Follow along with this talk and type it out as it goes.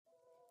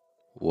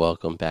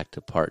Welcome back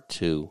to part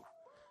 2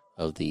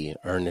 of the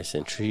Ernest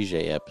and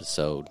Trije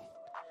episode.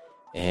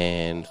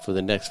 And for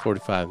the next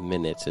 45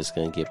 minutes, it's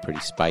going to get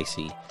pretty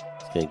spicy.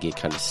 It's going to get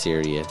kind of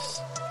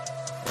serious.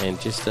 And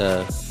just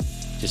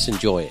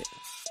enjoy it.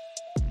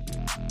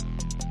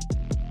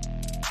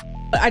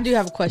 I do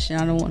have a question.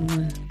 I don't want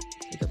to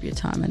take up your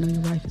time. I know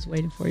your wife is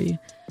waiting for you.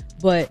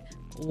 But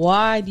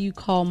why do you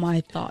call my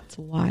thoughts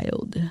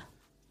wild?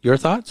 Your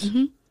thoughts?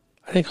 Mm-hmm.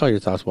 I didn't call your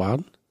thoughts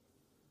wild.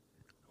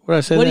 What did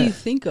I say? What do you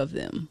think of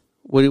them?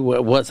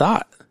 What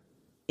thought?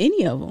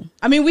 Any of them?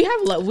 I mean,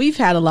 we've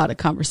had a lot of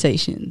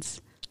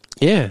conversations.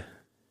 Yeah.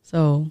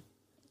 So,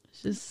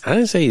 it's just. I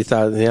didn't say you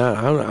thought. Yeah,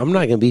 I'm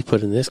not going to be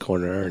put in this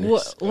corner,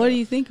 Ernest. What do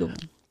you think of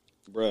them?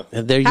 Bruh.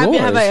 They're yours.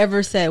 Have I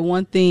ever said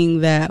one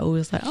thing that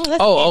was like, okay,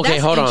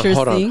 that's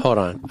interesting. hold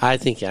on. I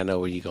think I know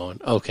where you're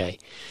going. Okay.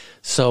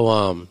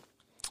 So,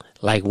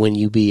 like when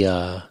you be,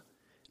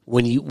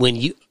 when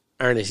you,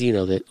 Ernest, you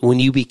know that when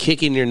you be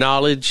kicking your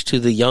knowledge to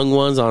the young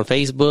ones on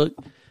Facebook,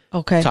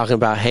 okay, talking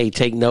about, hey,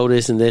 take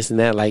notice and this and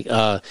that, like,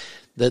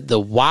 the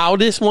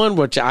wildest one,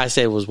 which I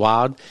said was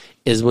wild,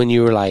 is when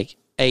you were like,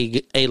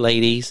 hey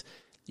ladies,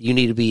 you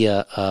need to be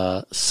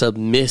a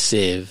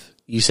submissive.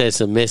 You said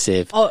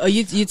submissive. Oh,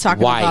 you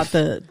talking wife.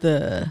 about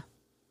the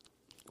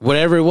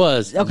whatever it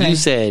was. Okay. You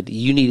said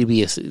you need to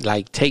be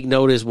take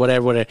notice,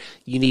 whatever.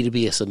 You need to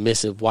be a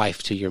submissive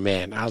wife to your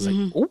man. I was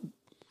like, ooh,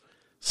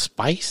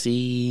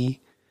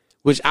 spicy.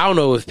 Which I don't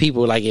know if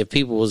people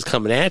was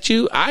coming at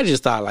you. I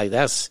just thought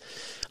that's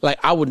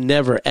I would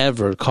never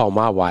ever call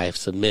my wife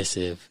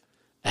submissive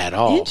at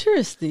all.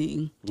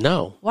 Interesting.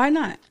 No. Why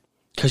not?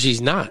 Because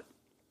she's not.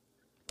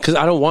 Because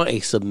I don't want a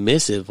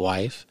submissive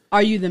wife.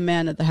 Are you the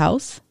man of the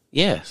house?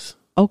 Yes.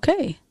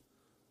 Okay.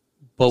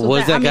 But so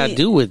what's that got to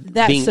do with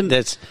being?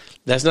 That's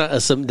not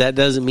that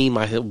doesn't mean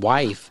my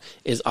wife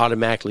is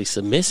automatically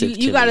submissive.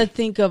 You got to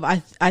think of.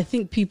 I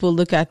think people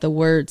look at the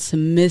word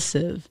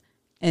submissive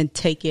and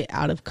take it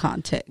out of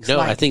context. No,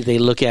 I think they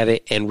look at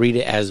it and read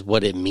it as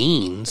what it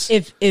means.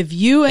 If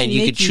you and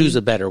you Nikki, could choose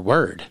a better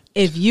word.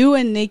 If you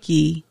and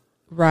Nikki,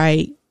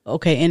 right?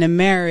 Okay, in a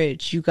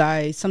marriage, you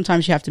guys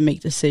sometimes you have to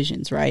make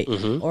decisions, right?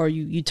 Mm-hmm. Or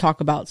you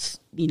talk about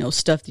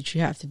stuff that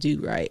you have to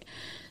do, right?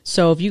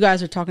 So if you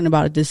guys are talking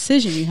about a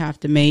decision you have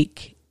to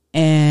make,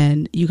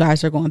 and you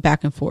guys are going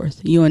back and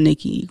forth, you and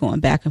Nikki going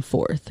back and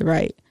forth,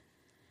 right?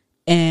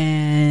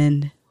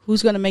 And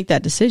who's going to make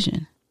that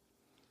decision?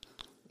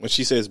 When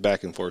she says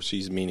back and forth,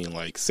 she's meaning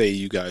say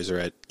you guys are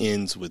at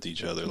ends with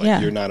each other,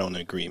 you're not on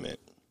agreement.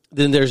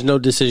 Then there's no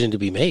decision to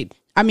be made.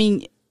 I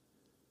mean,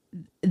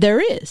 there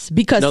is,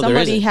 because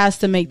somebody has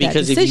to make that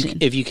decision.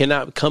 If you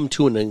cannot come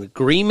to an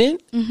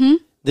agreement,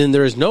 then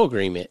there is no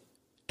agreement,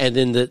 and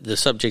then the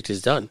subject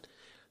is done.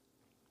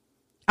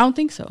 I don't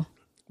think so.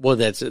 Well,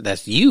 that's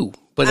you,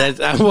 but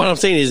that's what I'm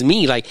saying is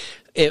me. Like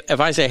if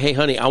I say, "Hey,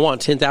 honey, I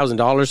want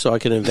 $10,000 so I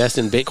can invest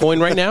in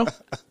Bitcoin right now."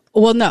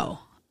 Well, no,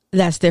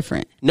 that's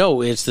different.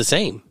 No, it's the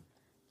same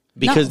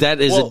because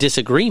that is a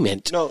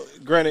disagreement. No,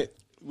 granted,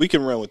 we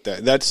can run with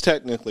that. That's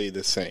technically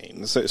the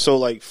same.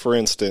 So for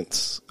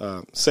instance,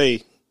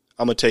 say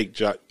I'm gonna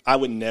take. I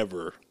would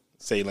never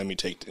say, "Let me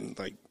take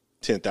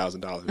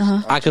 $10,000."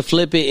 Uh-huh. I could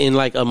flip it in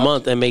a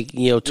month and make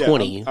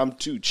 20. Yeah, I'm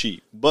too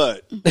cheap,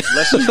 but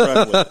let's just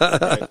run with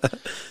it. Right?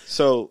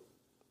 So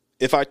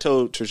if I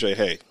told Trije,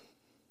 "Hey,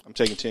 I'm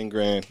taking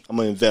 $10,000, I'm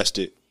gonna invest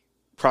it,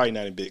 probably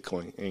not in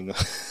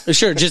Bitcoin."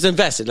 Sure, just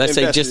invest it. Let's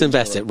say just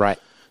invest it, right?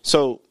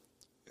 So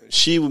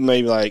she would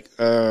maybe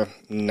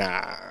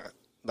nah,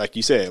 like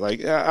you said,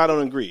 I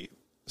don't agree.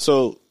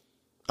 So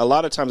a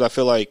lot of times I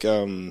feel like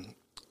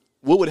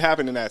what would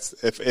happen in that,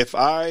 if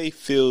I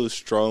feel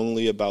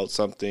strongly about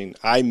something,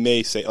 I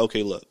may say,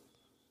 okay, look,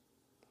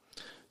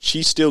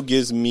 she still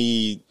gives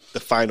me the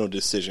final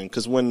decision.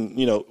 Because when,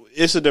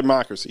 it's a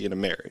democracy in a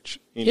marriage.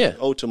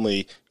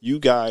 Ultimately, you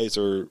guys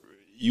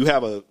you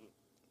have a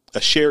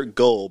shared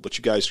goal, but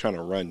you guys trying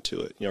to run to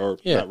it,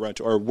 not run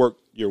to, or work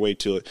your way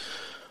to it.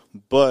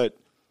 But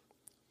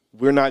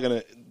we're not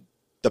going to,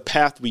 the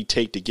path we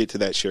take to get to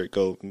that shared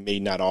goal may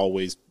not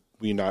always,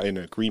 we're not in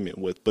agreement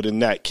with. But in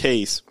that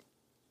case,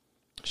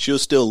 she'll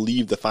still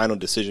leave the final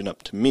decision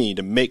up to me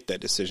to make that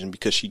decision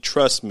because she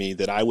trusts me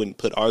that I wouldn't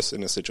put us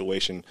in a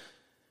situation.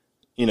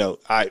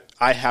 I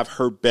have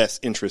her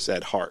best interests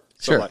at heart.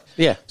 So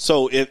sure.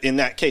 So if, in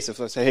that case,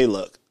 if I say, "Hey,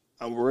 look,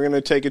 we're going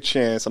to take a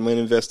chance. I'm going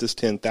to invest this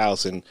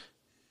 $10,000,"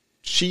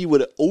 she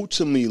would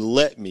ultimately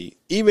let me,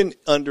 even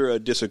under a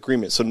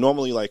disagreement. So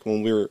normally,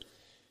 when we're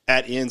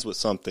at ends with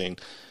something,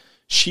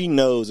 she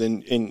knows,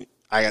 and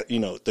I got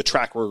the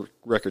track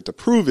record to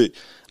prove it.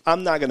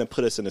 I'm not going to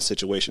put us in a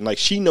situation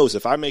she knows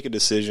if I make a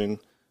decision,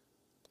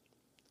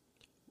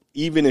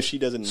 even if she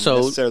doesn't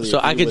necessarily.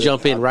 So I could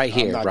jump in right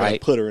here, I'm not right? going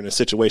to put her in a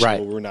situation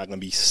where we're not going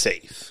to be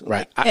safe,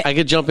 right? I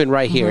could jump in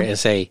right here and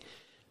say,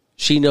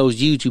 she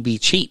knows you to be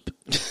cheap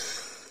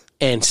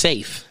and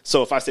safe.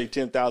 So if I say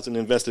 $10,000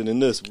 invested in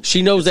this,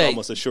 she knows that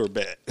almost a sure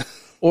bet,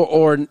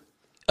 or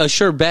a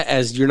sure bet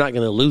as you're not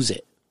going to lose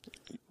it,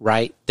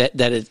 right? That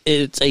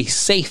it's a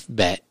safe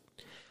bet.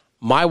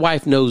 My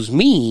wife knows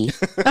me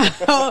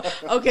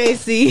Okay,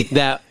 see.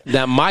 that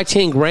my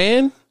 10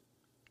 grand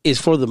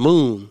is for the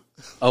moon.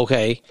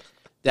 Okay.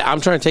 That I'm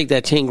trying to take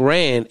that 10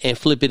 grand and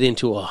flip it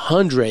into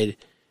 100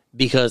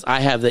 because I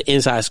have the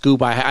inside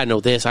scoop. I know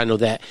this, I know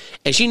that.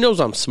 And she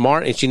knows I'm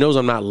smart and she knows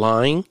I'm not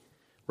lying.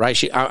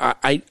 Right.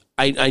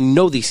 I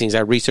know these things. I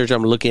research.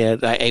 I'm looking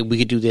at it. Hey, we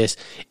could do this.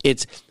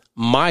 It's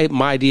my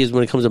ideas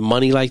when it comes to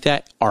money like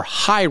that are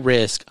high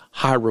risk,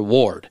 high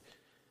reward.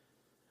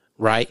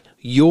 Right?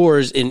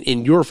 Yours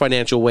in your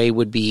financial way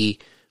would be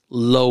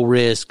low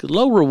risk,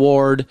 low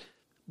reward,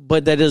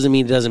 but that doesn't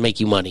mean it doesn't make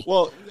you money.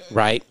 Well,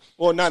 right?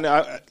 Well,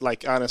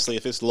 like honestly,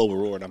 if it's low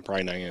reward, I'm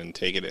probably not going to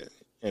take it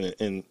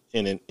in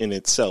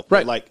itself. Right?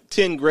 But like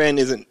 10 grand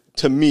isn't,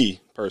 to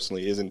me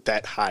personally, isn't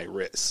that high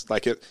risk.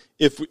 Like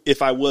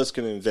if I was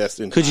going to invest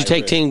in, could you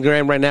take 10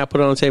 grand right now,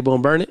 put it on the table,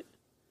 and burn it?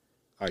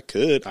 I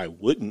could. I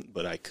wouldn't,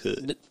 but I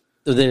could.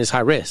 Then it's high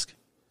risk.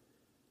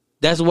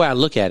 That's the way I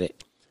look at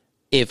it.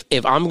 If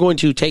I'm going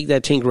to take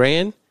that 10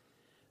 grand,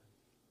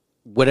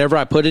 whatever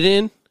I put it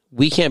in,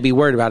 we can't be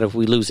worried about if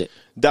we lose it.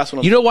 That's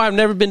what you know why I've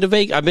never been to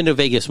Vegas? I've been to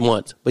Vegas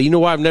once, but you know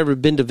why I've never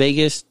been to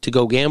Vegas to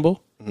go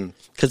gamble?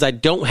 Because I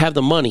don't have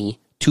the money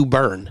to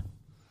burn.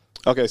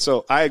 Okay,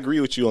 so I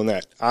agree with you on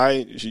that.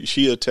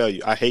 She'll tell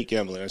you I hate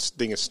gambling. I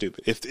think it's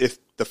stupid. If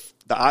the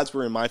odds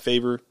were in my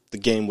favor, the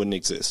game wouldn't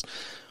exist.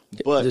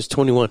 But there's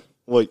 21.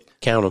 Well,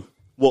 count them.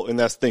 Well, and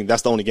that's the thing.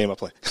 That's the only game I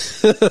play.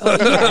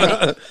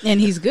 And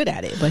he's good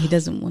at it, but he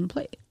doesn't want to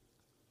play it.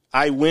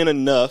 I win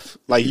enough.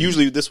 Like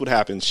usually this would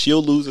happen.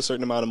 She'll lose a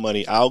certain amount of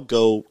money. I'll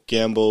go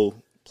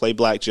gamble, play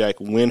blackjack,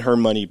 win her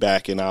money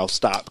back, and I'll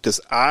stop because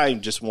I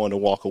just want to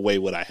walk away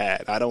what I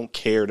had. I don't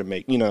care to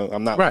make,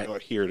 I'm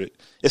not here to,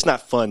 it's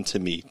not fun to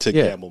me to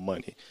gamble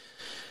money.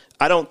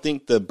 I don't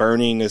think the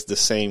burning is the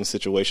same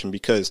situation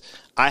because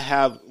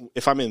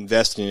if I'm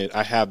investing it,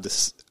 I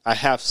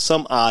have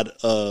some odd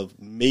of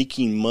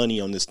making money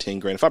on this 10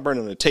 grand. If I burn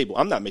it on the table,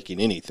 I'm not making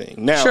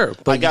anything. Now, sure,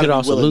 but you could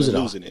also lose it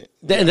all.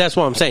 And that's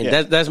what I'm saying.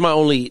 Yeah. That's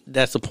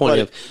the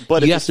point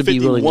but you have to be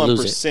willing to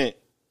lose it.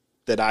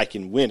 51% that I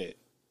can win it,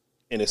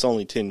 and it's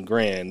only 10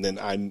 grand, then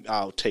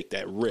I'll take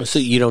that risk. So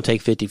you don't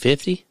take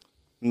 50-50?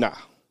 Nah.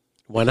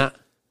 Why not?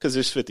 Because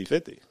there's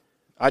 50-50.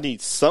 I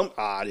need some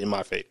odd in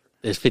my favor.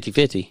 There's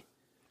 50-50.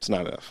 It's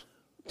not enough.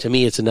 To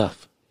me, it's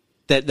enough.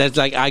 That's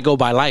like I go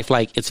by life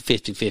like it's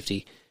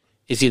 50-50.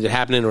 It's either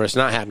happening or it's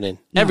not happening.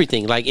 No.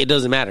 Everything. Like, it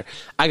doesn't matter.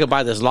 I could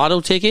buy this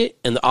lotto ticket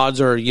and the odds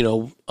are,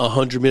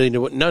 100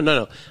 million.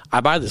 No.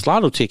 I buy this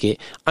lotto ticket.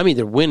 I'm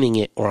either winning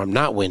it or I'm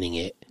not winning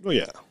it. Oh,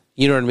 yeah.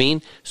 You know what I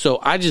mean? So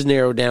I just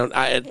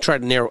I try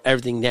to narrow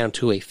everything down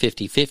to a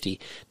 50-50.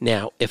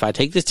 Now, if I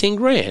take this 10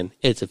 grand,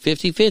 it's a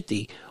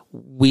 50-50.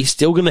 We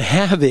still going to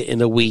have it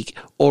in a week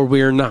or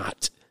we're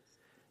not.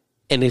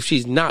 And if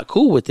she's not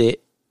cool with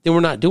it, then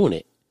we're not doing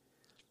it.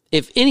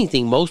 If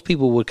anything, most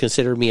people would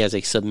consider me as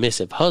a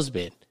submissive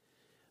husband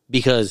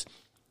because,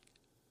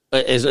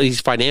 at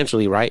least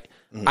financially, right?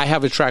 Mm-hmm. I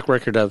have a track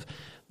record of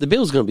the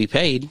bill's going to be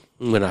paid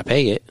when I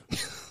pay it.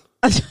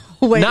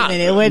 Wait a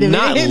minute.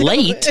 Not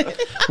late,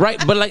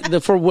 right? But like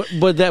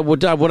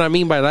what I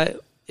mean by that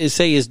is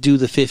is due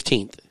the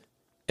 15th.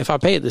 If I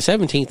pay it the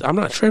 17th, I'm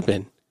not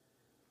tripping.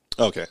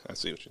 Okay, I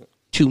see what you mean.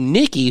 To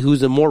Nikki,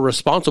 who's the more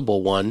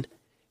responsible one,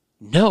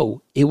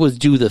 no, it was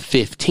due the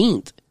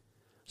 15th.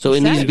 So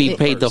it needs to be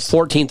paid the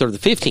 14th or the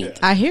 15th. Yeah.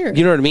 I hear it.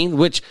 You know what I mean?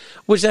 Which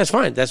that's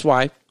fine. That's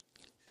why,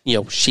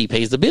 she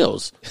pays the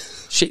bills.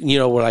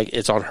 We're like,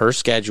 it's on her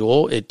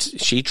schedule.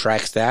 She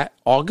tracks that.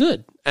 All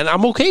good. And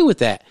I'm okay with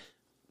that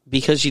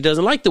because she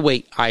doesn't like the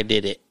way I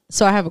did it.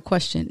 So I have a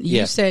question.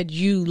 You said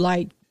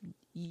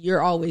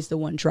you're always the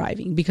one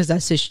driving because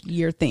that's just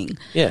your thing.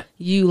 Yeah.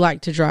 You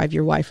like to drive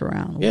your wife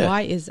around. Yeah.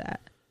 Why is that?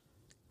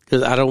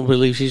 Because I don't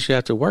believe she should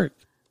have to work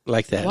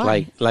like that.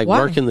 Why? Like Why?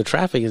 working the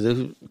traffic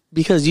is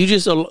because you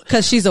just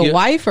because she's a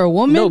wife or a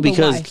woman. No,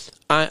 because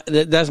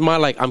that's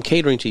my I'm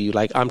catering to you.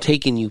 Like I'm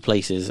taking you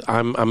places.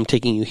 I'm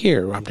taking you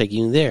here. I'm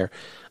taking you there.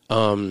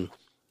 And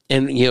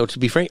to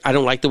be frank, I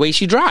don't like the way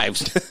she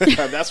drives.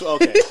 That's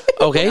okay.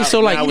 Okay,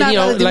 so like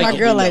my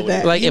girl like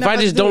that. Like if I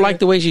just don't like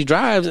the way she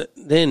drives,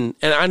 then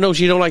and I know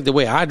she don't like the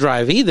way I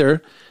drive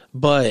either,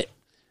 but.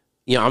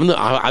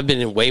 I've been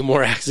in way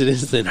more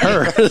accidents than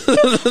her. Wait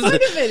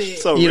a minute.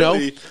 So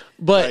really,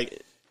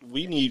 but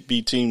we need to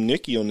be Team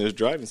Nikki on this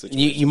driving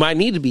situation. You might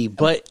need to be,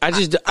 but I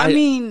just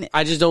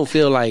don't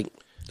feel like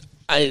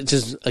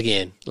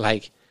that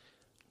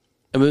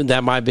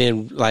might have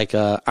been like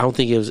I don't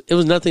think it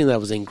was nothing that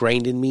was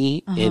ingrained in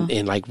me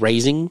in my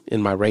raising,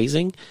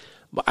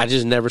 but I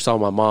just never saw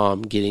my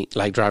mom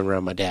driving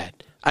around my dad.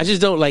 I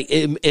just don't like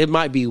it. It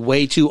might be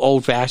way too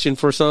old fashioned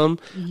for some.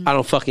 Mm-hmm. I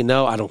don't fucking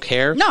know. I don't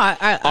care. No,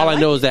 all I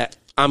know is that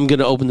I'm going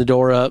to open the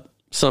door up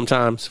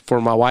sometimes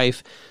for my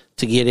wife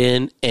to get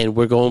in and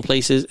we're going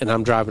places and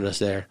I'm driving us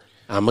there.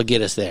 I'm going to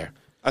get us there.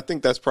 I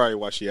think that's probably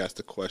why she asked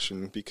the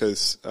question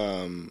because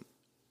of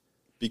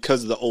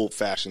the old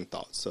fashioned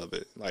thoughts of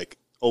it. Like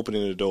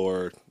opening the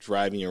door,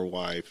 driving your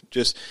wife,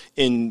 just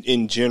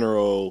in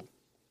general,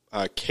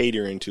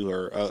 catering to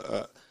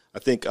her. I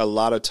think a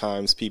lot of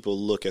times people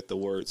look at the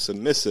word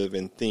submissive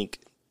and think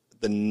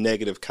the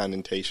negative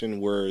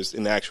connotation, whereas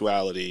in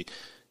actuality,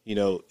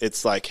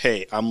 it's like,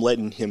 hey, I'm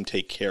letting him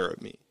take care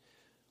of me.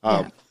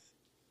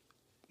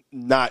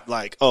 Not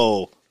like,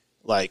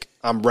 like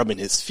I'm rubbing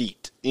his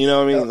feet. You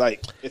know what I mean?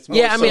 Like, it's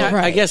more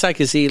I guess I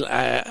can see,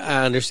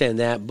 I understand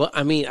that. But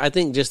I mean, I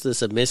think just the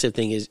submissive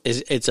thing is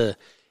it's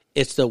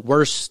the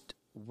worst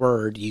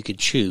word you could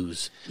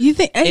choose. You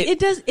think it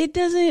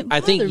doesn't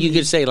I think you me.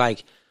 could say,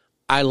 like,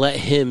 I let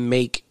him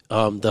make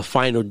the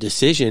final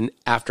decision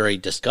after a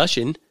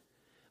discussion.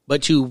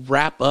 But to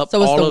wrap up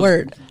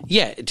word.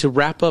 Yeah, to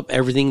wrap up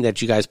everything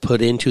that you guys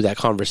put into that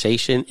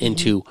conversation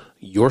into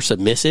you're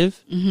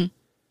submissive,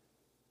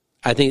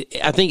 I think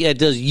it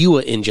does you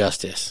an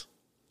injustice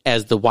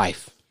as the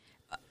wife.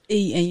 And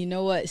you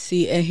know what?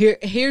 See, and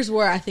here's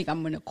where I think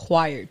I'm an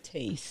acquired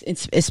taste.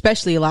 It's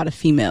especially a lot of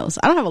females.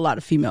 I don't have a lot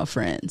of female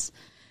friends.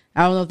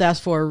 I don't know if that's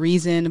for a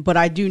reason, but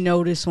I do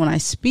notice when I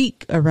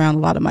speak around a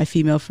lot of my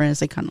female friends,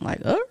 they kind of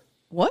like,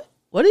 what?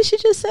 What did she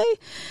just say?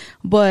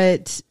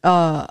 But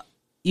of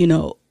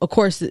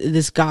course,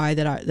 this guy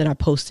that I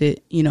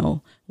posted,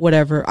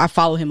 whatever, I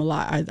follow him a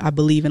lot. I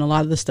believe in a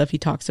lot of the stuff he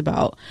talks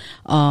about.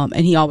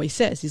 And he always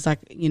says, he's like,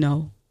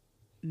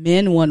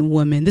 men want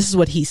women. This is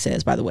what he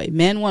says, by the way.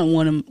 Men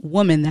want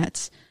woman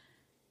that's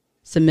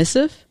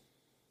submissive,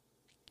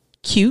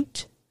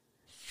 cute,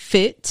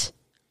 fit,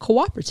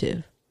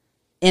 cooperative.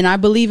 And I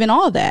believe in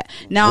all that.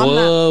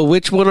 Now,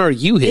 which one are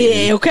you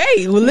hitting? Yeah,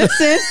 okay, well,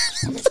 listen.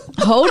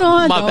 Hold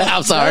on.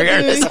 I'm sorry.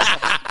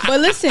 But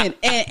listen,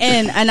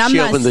 and I'm she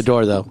not. She opened the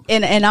door though,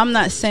 and I'm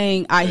not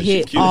saying I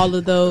hit all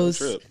of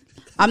those.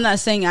 I'm not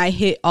saying I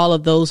hit all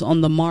of those on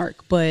the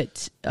mark,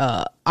 but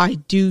I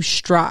do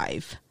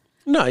strive.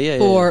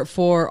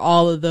 For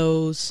all of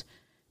those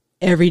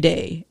every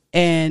day.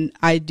 And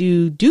I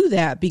do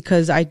that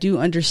because I do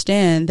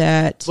understand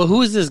that. Well,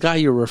 who is this guy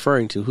you're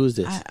referring to? Who's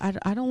this?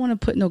 I don't want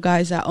to put no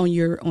guys out on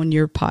your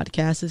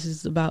podcast. This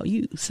is about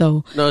you.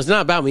 So no, it's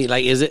not about me.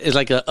 Like, it's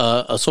like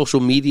a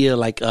social media,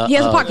 like he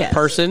has a podcast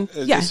person.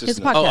 His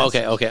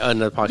podcast. Oh, okay,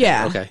 another podcast.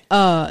 Yeah,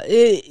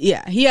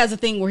 okay. He has a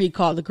thing where he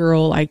called the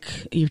girl like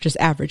you're just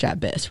average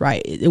at best,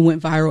 right? It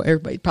went viral.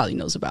 Everybody probably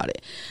knows about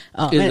it.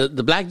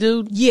 The black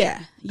dude,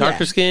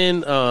 darker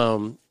skin,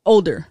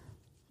 older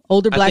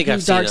black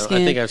dude, dark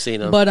skin. I think I've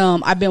seen him. But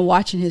I've been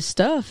watching his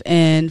stuff,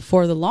 and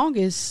for the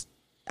longest,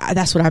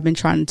 that's what I've been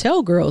trying to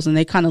tell girls, and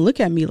they kind of look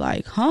at me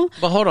like, huh?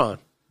 But hold on.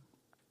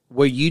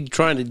 Were you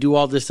trying to do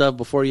all this stuff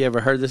before you ever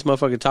heard this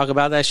motherfucker talk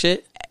about that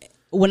shit?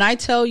 When I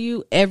tell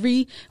you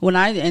and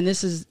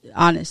this is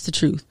honest, the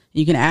truth,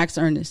 you can ask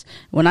Ernest.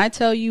 When I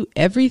tell you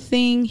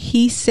everything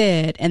he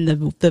said and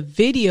the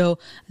video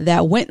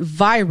that went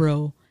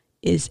viral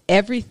is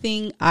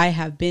everything I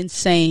have been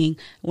saying.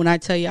 When I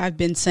tell you I've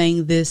been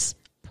saying this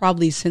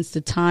probably since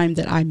the time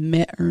that I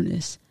met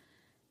Ernest.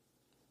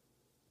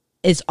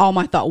 It's all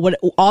my thought.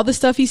 All the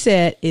stuff he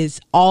said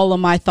is all of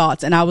my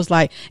thoughts. And I was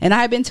like, and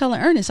I had been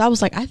telling Ernest, I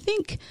was like, I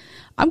think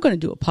I'm going to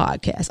do a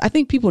podcast. I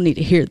think people need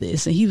to hear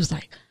this. And he was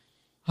like,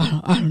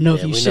 I don't know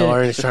if you should.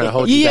 Ernest trying to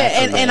hold you back.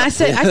 And I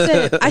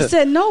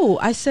said, no.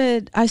 I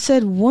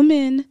said,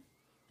 women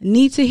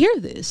need to hear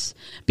this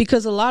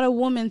because a lot of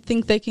women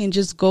think they can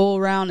just go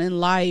around in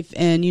life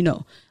and,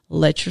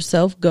 let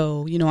yourself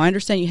go. I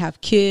understand you have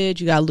kids,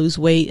 you got to lose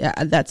weight.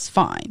 That's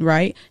fine,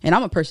 right? And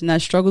I'm a person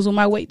that struggles with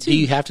my weight too. Do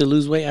you have to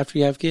lose weight after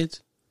you have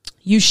kids?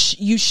 You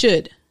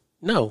should.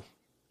 No.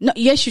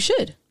 Yes, you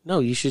should. No,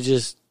 you should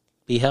just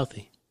be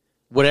healthy.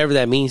 Whatever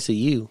that means to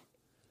you.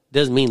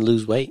 Doesn't mean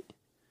lose weight.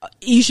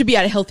 You should be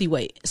at a healthy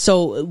weight.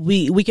 So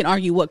we can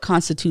argue what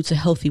constitutes a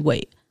healthy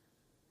weight.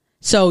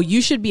 So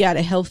you should be at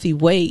a healthy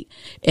weight.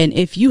 And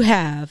if you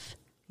have,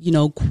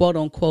 quote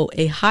unquote,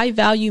 a high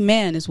value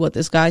man is what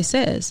this guy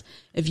says.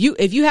 If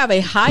you have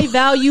a high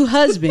value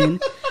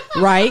husband,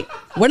 right?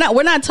 We're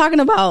not talking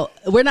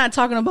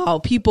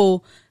about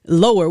people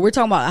lower. We're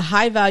talking about a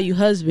high value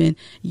husband.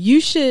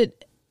 You should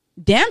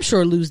damn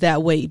sure lose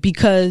that weight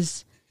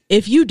because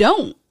if you're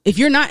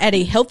not at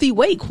a healthy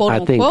weight, quote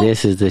unquote. I think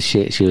this is the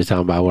shit she was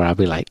talking about where I'll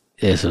be like,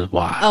 this is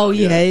wild. Oh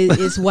yeah,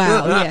 it's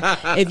wild.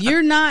 Yeah. If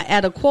you're not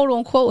at a quote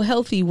unquote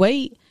healthy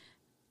weight,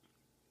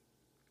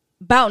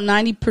 about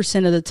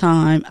 90% of the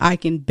time, I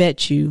can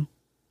bet you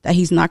that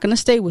he's not going to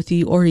stay with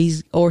you, or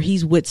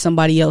he's with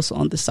somebody else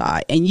on the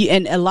side.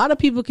 And a lot of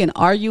people can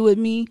argue with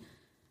me,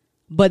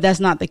 but that's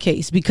not the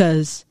case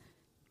because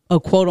a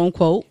quote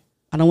unquote,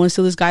 I don't want to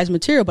steal this guy's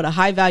material, but a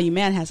high value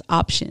man has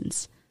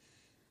options.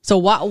 So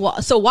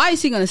why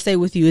is he going to stay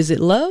with you? Is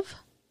it love?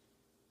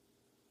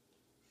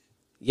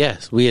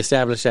 Yes, we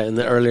established that in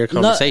the earlier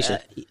conversation.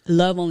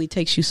 Love only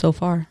takes you so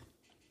far.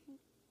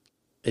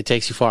 It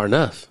takes you far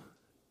enough.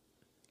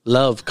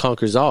 Love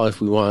conquers all.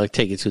 If we want to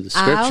take it to the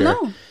scripture, I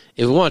don't know.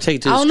 If we want to take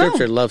it to the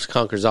scripture, love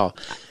conquers all.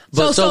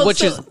 But I don't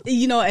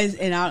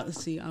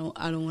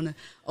want to.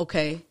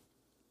 Okay,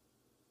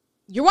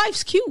 your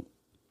wife's cute.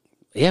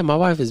 Yeah, my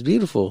wife is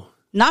beautiful.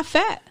 Not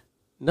fat.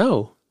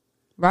 No.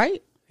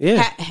 Right.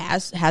 Yeah.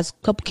 Has a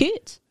couple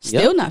kids.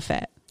 Still not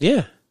fat.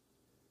 Yeah.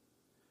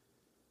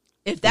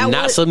 If that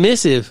not was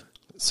submissive.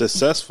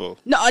 Successful.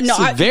 no,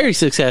 Very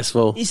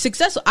successful. he's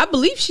successful. I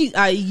believe she.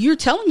 You're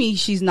telling me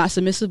she's not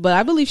submissive, but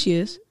I believe she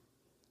is.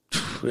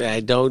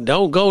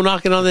 Don't go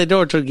knocking on that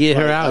door to get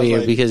her Right, I out was here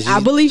like- because I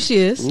believe she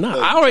is. no.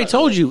 I already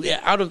told you.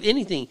 Out of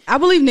anything, I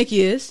believe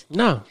Nikki is.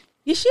 no,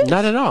 Yes, she is.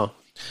 not at all.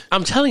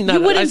 I'm telling you, You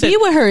I wouldn't said, be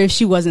with her if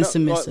she wasn't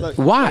submissive.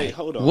 why? Wait,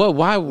 hold on. What?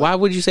 Why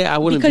would you say I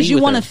wouldn't? Because be you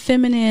with want her? a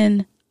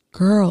feminine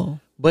girl.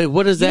 But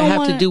what does that don't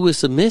have to wanna- do with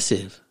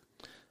submissive?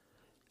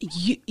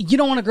 You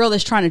don't want a girl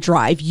that's trying to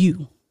drive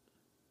you.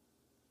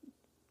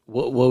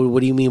 What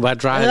do you mean by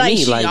drive me?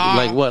 she-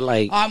 Like what?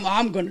 Like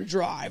I'm gonna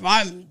drive.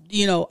 I'm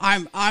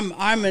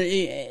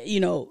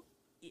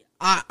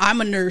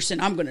a nurse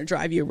and I'm gonna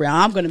drive you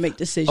around. I'm gonna make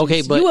decisions.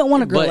 Okay, but- you wouldn't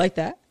want a girl but- like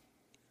that.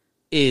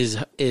 is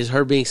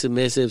her being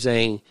submissive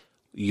saying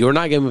you're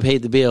not going to pay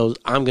the bills,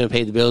 I'm going to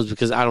pay the bills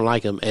because I don't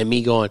like them, and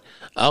me going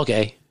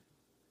okay,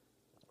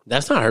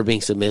 that's not her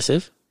being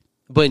submissive.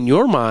 But in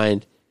your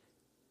mind,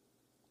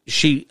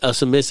 a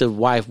submissive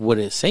wife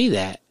wouldn't say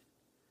that.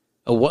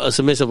 A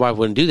submissive wife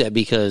wouldn't do that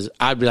because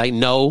I'd be like,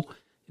 no,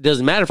 it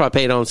doesn't matter if I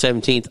pay it on the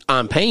 17th,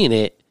 I'm paying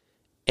it,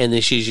 and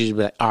then she'd usually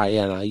be like, all right,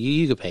 yeah, no,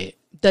 you can pay it.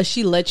 Does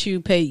she let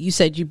you pay? You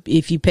said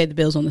if you pay the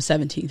bills on the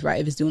 17th, right?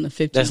 If it's due on the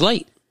 15th, That's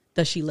late.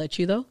 Does she let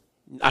you though?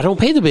 I don't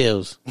pay the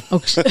bills.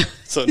 Okay.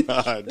 So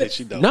nah, that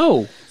she don't.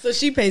 No, So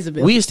she pays the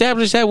bill, we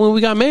established that when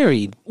we got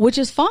married. which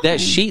is fine.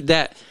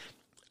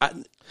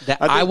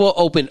 I will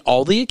open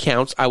all the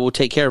accounts. I will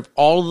take care of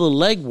all the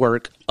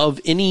legwork of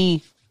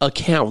any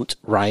account,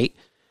 right?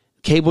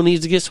 Cable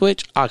needs to get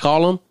switched. I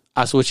call them.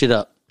 I switch it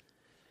up.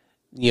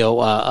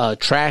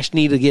 Trash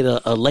need to get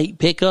a late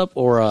pickup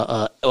or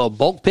a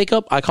bulk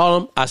pickup. I call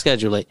them. I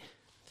schedule it.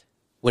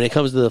 When it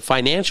comes to the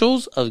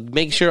financials of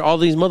making sure all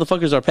these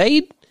motherfuckers are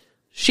paid,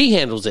 she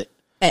handles it.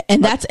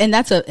 and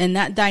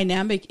that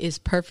dynamic is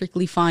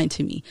perfectly fine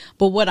to me.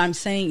 But what I'm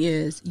saying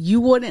is,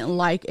 you wouldn't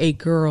like a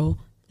girl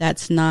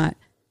that's not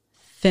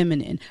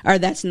feminine or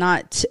that's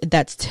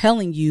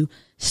telling you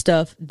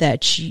stuff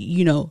that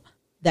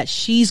that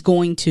she's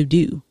going to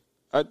do.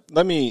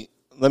 Let me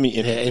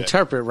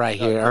Interpret right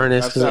here,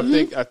 Ernest. I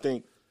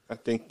think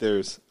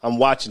I'm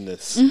watching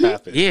this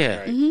happen.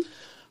 Yeah.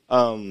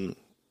 Right?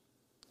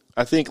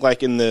 I think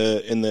like in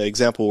the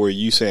example where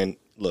you saying,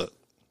 look,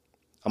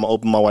 I'm gonna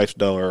open my wife's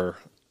door,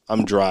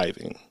 I'm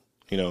driving,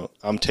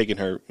 I'm taking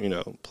her,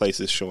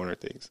 places, showing her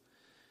things.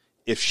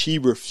 If she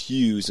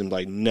refused and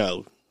like,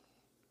 no,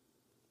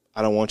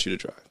 I don't want you to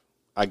drive,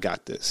 I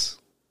got this,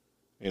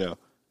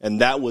 and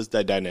that was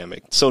the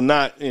dynamic. So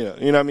not,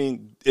 what I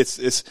mean?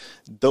 It's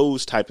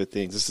those type of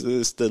things.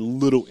 It's the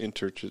little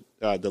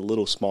the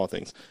little small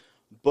things.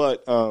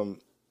 But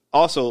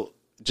also,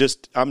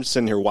 I'm just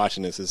sitting here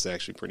watching this. It's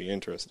actually pretty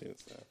interesting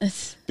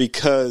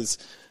because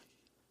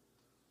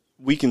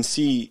we can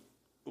see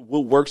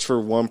what works for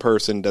one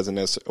person doesn't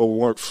necessarily, or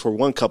work for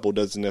one couple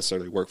doesn't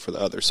necessarily work for the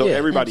other. So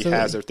everybody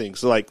has their things.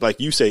 So like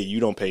you say, you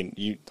don't pay.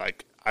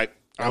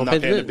 I'm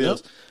not paying the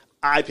bills. Yep.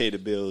 I pay the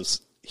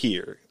bills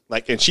here.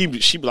 Like, and she be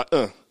like,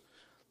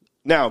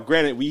 Now,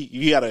 granted,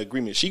 you got an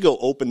agreement. She go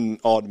open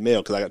all the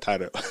mail because I got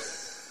tired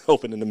of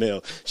opening the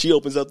mail. She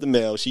opens up the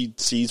mail. She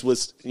sees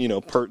what's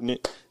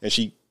pertinent, and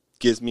she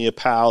gives me a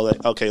pile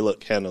that, okay,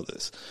 look, handle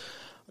this.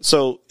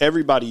 So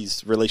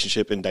everybody's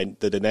relationship and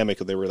the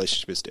dynamic of their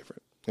relationship is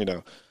different.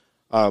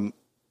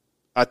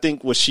 I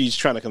think what she's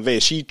trying to convey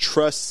is she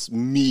trusts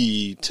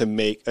me to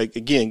make,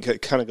 again,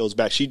 kind of goes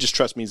back. She just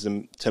trusts me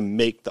to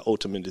make the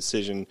ultimate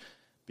decision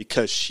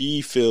because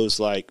she feels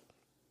like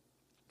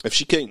if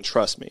she couldn't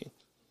trust me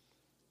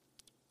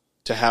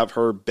to have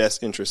her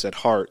best interests at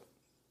heart,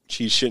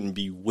 she shouldn't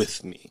be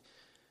with me.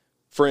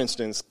 For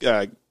instance,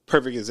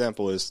 perfect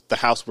example is the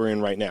house we're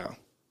in right now.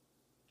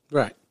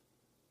 Right.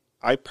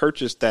 I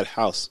purchased that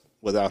house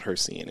without her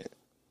seeing it.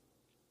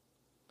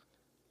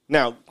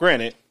 Now,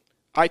 granted,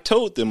 I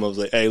told them, I was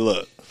like, hey,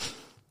 look,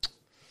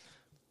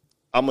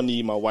 I'm going to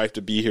need my wife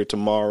to be here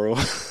tomorrow.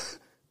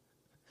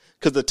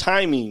 Because the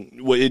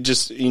timing, it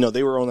just,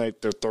 they were on like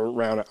their third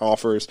round of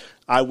offers.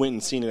 I went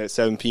and seen it at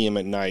 7 p.m.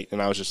 at night,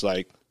 and I was just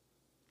like,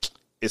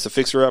 it's a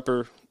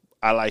fixer-upper.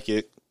 I like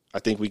it. I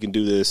think we can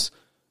do this.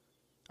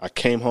 I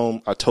came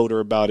home. I told her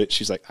about it.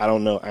 She's like, I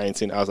don't know. I ain't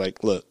seen it. I was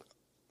like, look,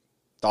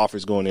 the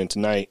offer's going in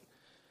tonight.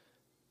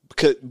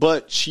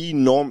 But she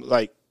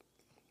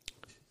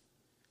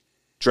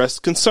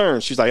dressed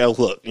concerned. She's like, oh,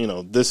 look,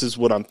 this is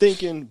what I'm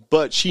thinking.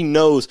 But she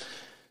knows,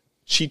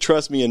 she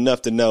trusts me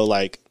enough to know,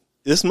 like,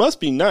 this must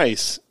be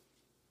nice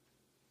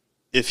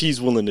if he's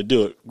willing to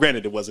do it.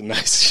 Granted, it wasn't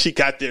nice. She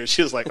got there.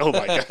 She was like, oh,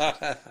 my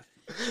God.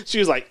 She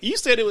was like, you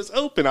said it was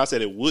open. I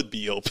said it would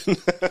be open.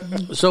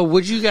 So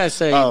would you guys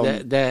say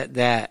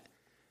that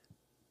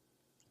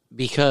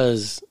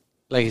because,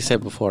 like I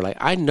said before, like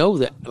I know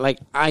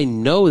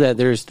that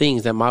there's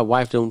things that my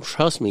wife don't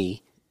trust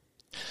me,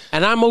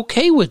 and I'm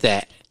okay with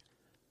that.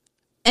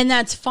 And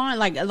that's fine.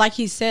 Like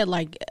he said,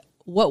 like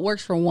what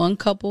works for one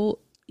couple,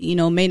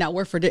 may not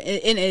work for, and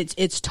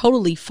it's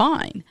totally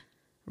fine,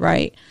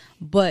 right?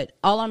 But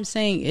all I'm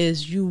saying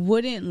is, you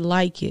wouldn't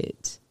like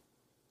it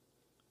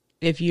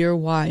if your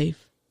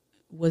wife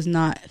was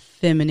not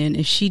feminine,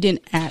 if she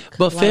didn't act,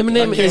 but like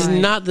feminine is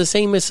not the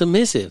same as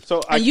submissive.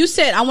 So and you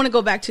said, I want to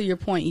go back to your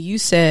point. You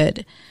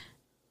said,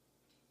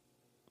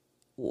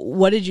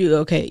 what did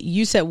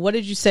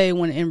you say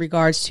when in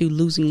regards to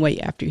losing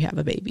weight after you have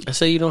a baby? I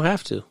say you don't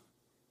have to.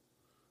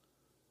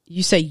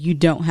 You say you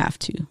don't have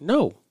to.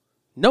 No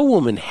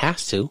woman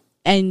has to.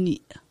 And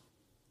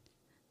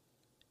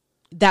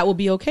that will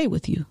be okay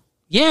with you.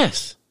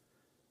 Yes.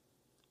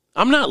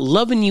 I'm not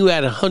loving you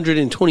at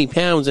 120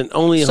 pounds and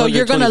only 120 So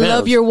you're going to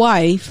love your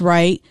wife,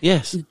 right?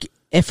 Yes.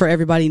 And for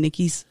everybody,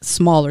 Nikki's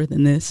smaller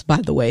than this, by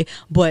the way.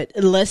 But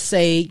let's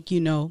say,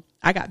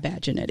 I got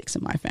bad genetics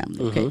in my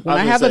family. Okay, when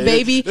I have a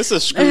baby, this is a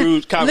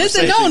screwed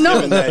conversation. Listen,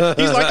 no.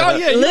 He's like, oh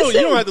yeah, you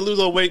don't have to lose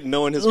all weight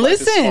knowing his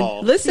wife is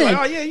small. Listen, like,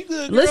 oh yeah, you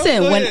good. Girl,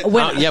 listen. go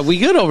When yeah, we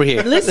good over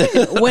here.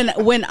 Listen,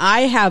 when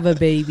I have a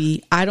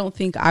baby, I don't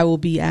think I will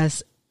be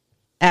as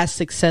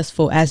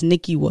successful as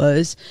Nikki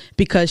was,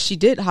 because she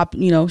did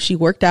she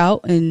worked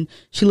out and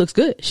she looks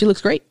good. She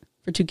looks great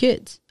for 2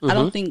 kids. I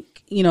don't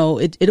think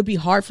it'll be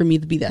hard for me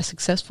to be that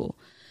successful.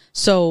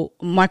 So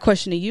my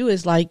question to you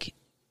is like,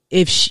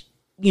 if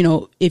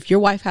your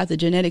wife has the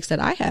genetics that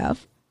I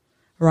have,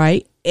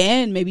 right?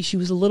 And maybe she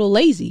was a little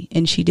lazy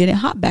and she didn't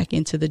hop back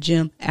into the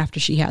gym after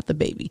she had the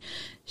baby.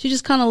 She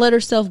just kind of let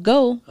herself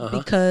go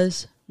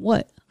because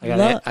what? I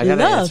got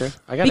an answer.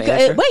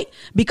 Wait,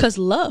 because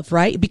love,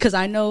 right? Because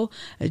I know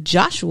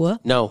Joshua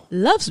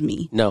loves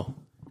me. No.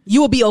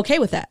 You will be okay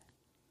with that?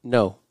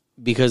 No,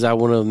 because I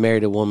wouldn't have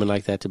married a woman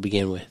like that to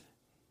begin with.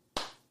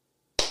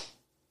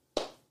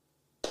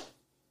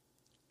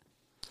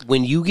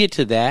 When you get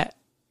to that,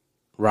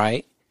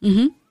 right?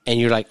 Mm-hmm. And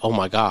you're like, oh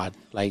my God,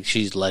 like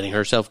she's letting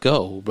herself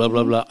go, blah,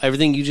 blah, blah.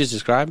 Everything you just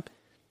described,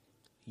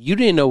 you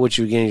didn't know what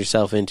you were getting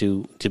yourself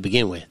into to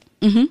begin with.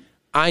 Mm-hmm.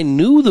 I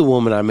knew the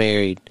woman I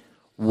married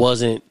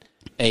wasn't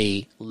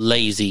a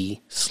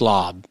lazy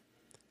slob.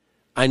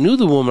 I knew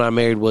the woman I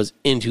married was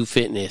into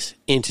fitness,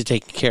 into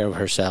taking care of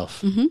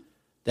herself,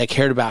 that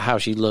cared about how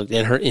she looked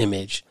and her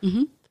image.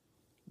 Mm-hmm.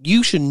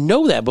 You should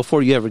know that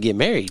before you ever get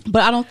married.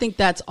 But I don't think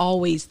that's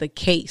always the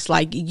case.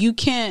 Like, you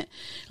can't,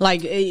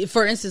 like,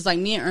 for instance, like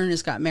me and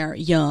Ernest got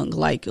married young.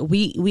 Like,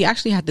 we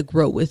actually had to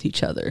grow with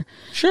each other.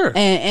 Sure.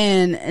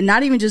 And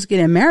not even just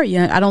getting married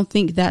young. I don't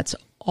think that's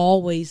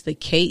always the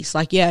case.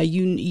 Like, yeah,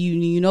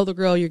 you know the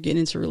girl you're getting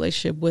into a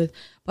relationship with,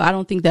 but I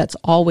don't think that's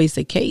always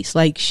the case.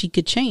 Like, she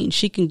could change.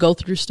 She can go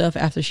through stuff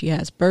after she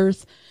has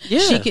birth.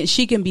 Yeah.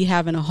 She can be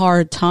having a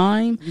hard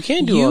time. You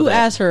can't do all that.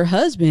 As her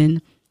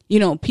husband,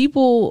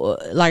 people,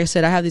 like I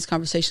said, I have these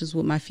conversations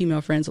with my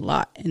female friends a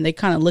lot, and they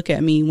kind of look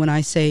at me when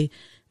I say,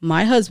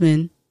 my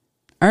husband,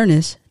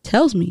 Ernest,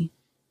 tells me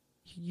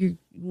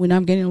when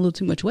I'm getting a little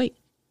too much weight.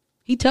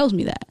 He tells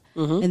me that.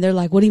 Mm-hmm. And they're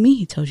like, what do you mean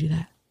he tells you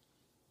that?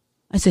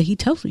 I said, he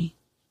tells me,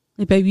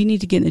 like, baby, you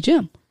need to get in the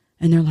gym.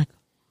 And they're like,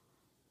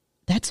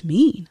 that's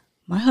mean.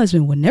 My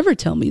husband would never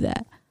tell me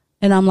that.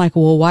 And I'm like,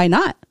 well, why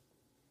not?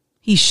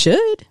 He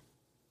should,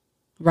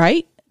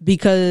 right?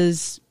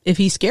 Because if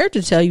he's scared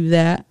to tell you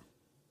that,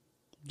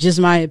 just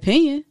my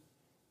opinion,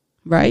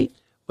 right?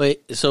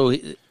 But so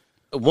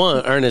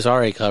one, Ernest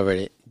already covered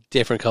it.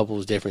 Different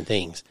couples, different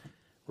things,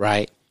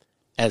 right?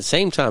 At the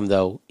same time,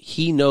 though,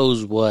 he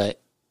knows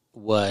what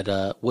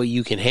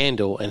you can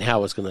handle and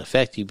how it's going to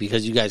affect you,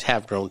 because you guys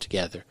have grown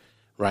together,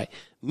 right?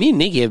 Me and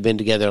Nikki have been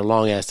together a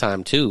long ass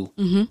time too,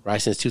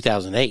 right? Since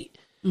 2008,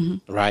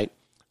 right?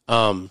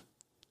 I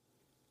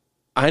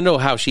know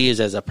how she is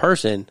as a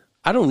person.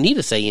 I don't need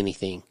to say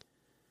anything,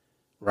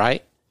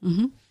 right?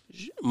 Mm-hmm.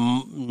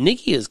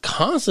 Nikki is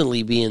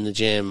constantly be in the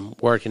gym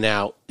working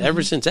out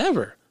ever since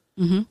ever.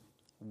 Mm-hmm.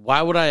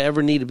 Why would I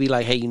ever need to be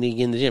like, hey, you need to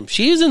get in the gym?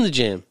 She is in the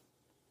gym.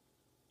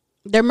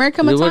 There may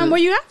come a time where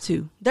you have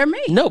to. There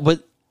may. No,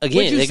 but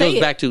again,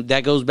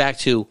 that goes back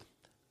to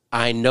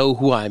I know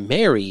who I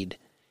married,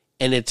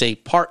 and it's a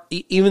part.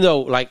 Even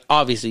though, like,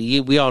 obviously,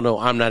 we all know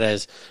I'm not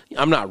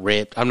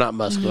ripped, I'm not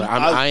muscular.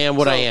 Mm-hmm. I am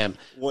what I am,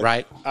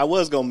 right? I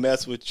was gonna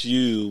mess with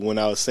you when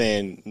I was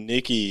saying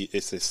Nikki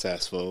is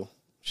successful.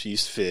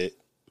 She's fit.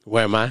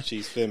 Where am I?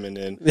 She's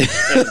feminine.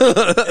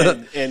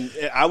 and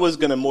I was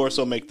going to more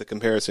so make the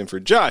comparison for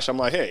Josh. I'm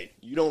like, hey,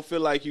 you don't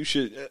feel like you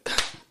should,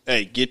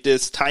 get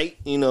this tight?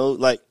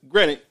 Like,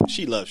 granted,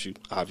 she loves you,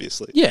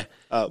 obviously. Yeah.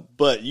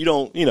 But you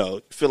don't,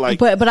 feel like.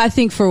 But I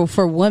think for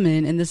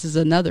women, and this is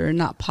another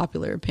not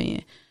popular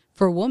opinion,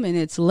 for women,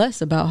 it's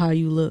less about how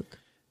you look.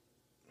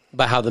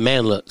 About how the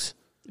man looks.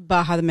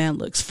 About how the man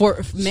looks.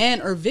 For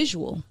man or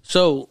visual.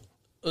 So.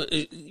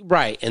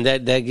 Right, and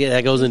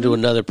that goes into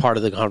another part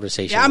of the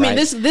conversation. Yeah, I mean,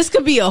 right? this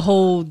could be a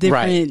whole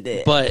different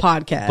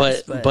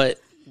podcast. But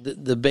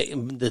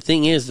the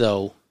thing is,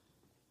 though,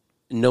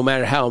 no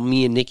matter how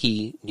me and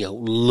Nikki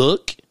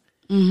look,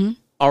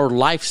 our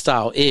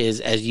lifestyle is,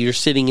 as you're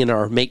sitting in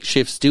our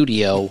makeshift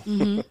studio,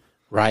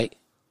 right?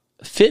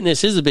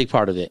 Fitness is a big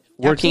part of it.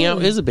 Working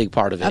out is a big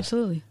part of it.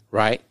 Absolutely.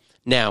 Right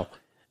now.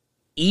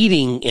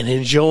 Eating and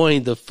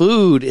enjoying the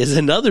food is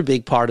another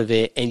big part of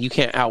it, and you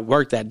can't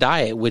outwork that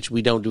diet, which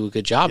we don't do a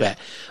good job at.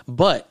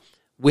 But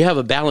we have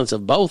a balance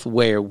of both,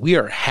 where we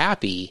are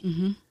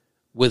happy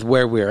with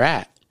where we're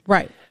at.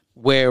 Right.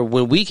 Where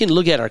when we can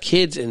look at our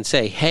kids and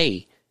say,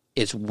 hey,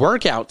 it's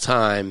workout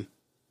time,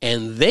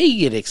 and they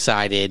get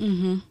excited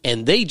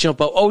and they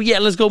jump up, oh, yeah,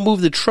 let's go move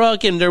the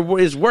truck, and there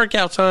is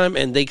workout time,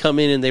 and they come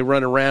in and they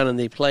run around and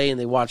they play and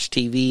they watch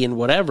TV and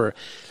whatever.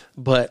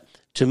 But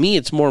to me,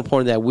 it's more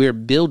important that we're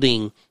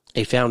building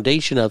a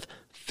foundation of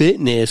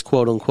fitness,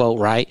 quote unquote,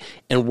 right?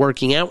 And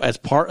working out as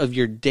part of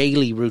your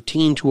daily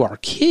routine to our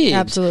kids.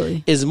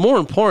 Absolutely. Is more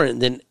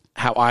important than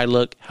how I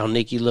look, how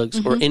Nikki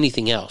looks, or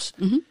anything else.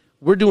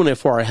 We're doing it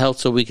for our health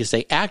so we can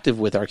stay active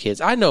with our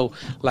kids. I know,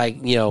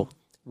 like, you know,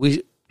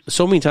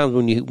 so many times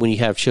when you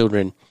have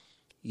children,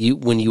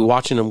 when you're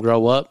watching them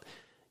grow up,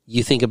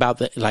 you think about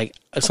the, like,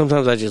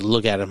 sometimes I just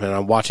look at them and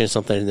I'm watching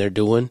something they're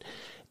doing,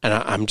 and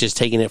I'm just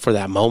taking it for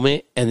that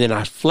moment, and then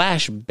I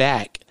flash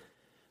back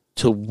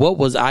to what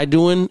was I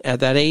doing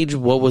at that age,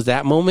 what was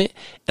that moment,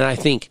 and I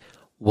think,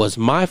 was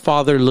my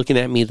father looking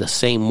at me the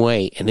same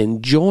way and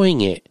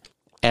enjoying it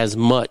as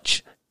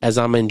much as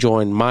I'm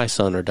enjoying my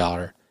son or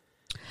daughter?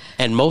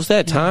 And most of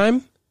that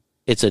time,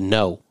 it's a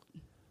no.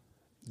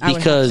 I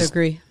would have to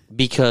agree.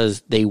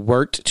 Because they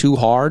worked too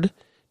hard,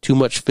 too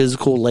much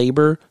physical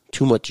labor,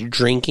 too much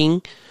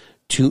drinking,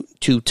 too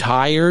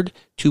tired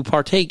to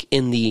partake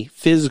in the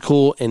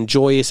physical and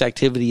joyous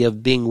activity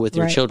of being with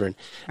your children.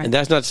 Right. And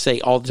that's not to say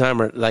all the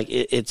time, or like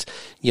it's,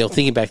 you know,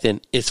 thinking back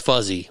then, it's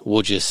fuzzy,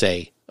 we'll just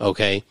say,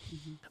 okay?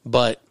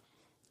 But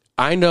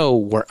I know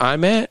where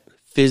I'm at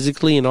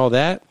physically and all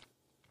that.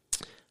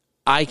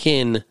 I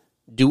can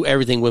do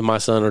everything with my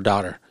son or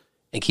daughter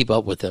and keep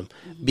up with them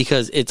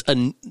because it's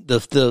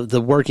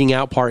the working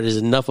out part is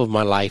enough of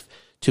my life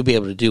to be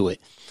able to do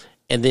it.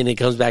 And then it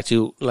comes back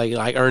to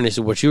like Ernest,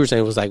 what you were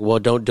saying was like, well,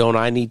 do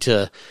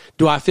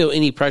I feel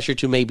any pressure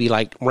to maybe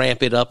like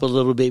ramp it up a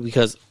little bit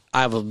because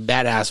I have a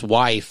badass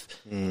wife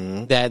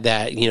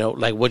that, you know,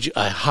 like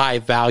a high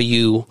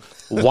value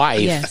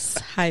wife. Yes.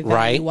 High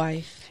value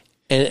wife.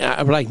 And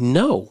I'm like,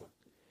 no,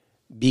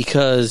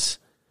 because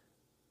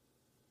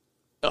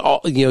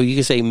you know, you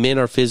can say men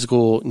are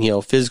physical, you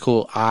know,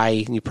 physical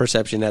eye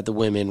perception at the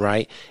women,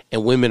 right?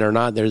 And women are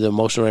not. They're the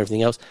emotional and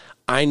everything else.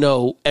 I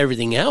know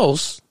everything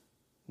else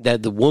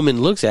that the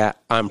woman looks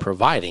at, I'm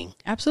providing.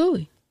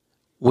 Absolutely.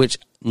 Which,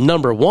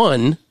 number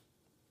one,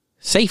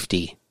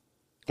 safety.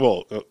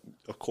 Well,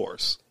 of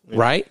course. Yeah.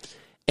 Right?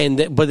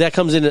 But that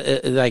comes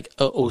in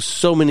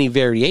so many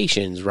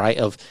variations, right?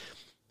 Of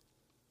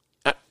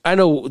I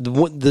know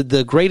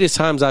the greatest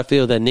times I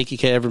feel that Nikki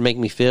can ever make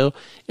me feel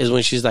is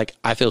when she's like,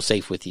 I feel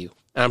safe with you.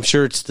 And I'm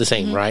sure it's the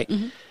same, right?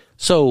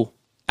 So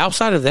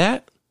outside of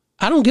that,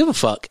 I don't give a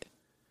fuck.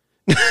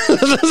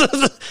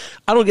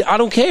 I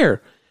don't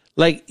care.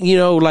 Like, you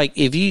know, like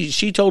if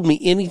she told me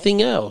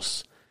anything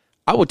else,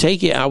 I would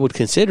take it. I would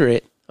consider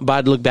it, but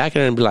I'd look back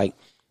at her and be like,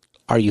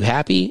 are you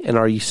happy? And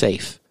are you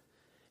safe?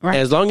 Right.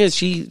 As long as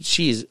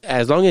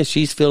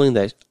she's feeling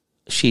that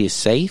she is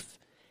safe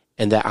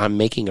and that I'm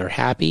making her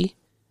happy,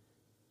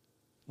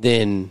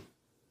 then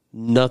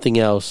nothing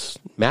else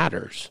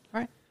matters.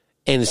 Right.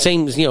 And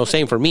same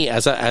for me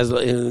as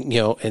you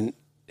know, and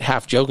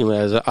half jokingly,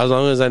 as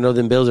long as I know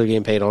them bills are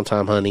getting paid on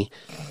time, honey.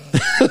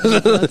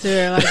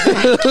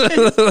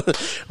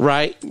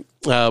 Right.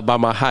 By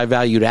my high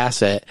valued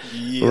asset.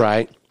 Yeah.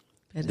 Right.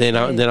 Then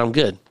I'm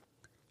good.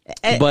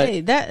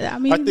 But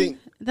I think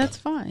that's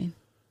fine.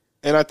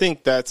 And I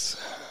think it's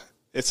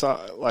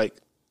like,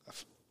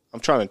 I'm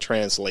trying to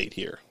translate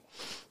here.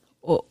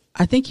 Well,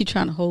 I think you're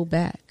trying to hold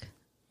back.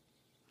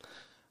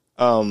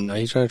 No,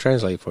 he's trying to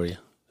translate for you.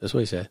 That's what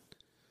he said.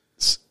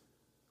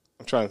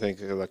 I'm trying to think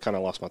because I kind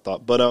of lost my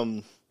thought. But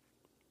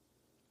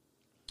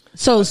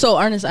So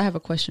Ernest, I have a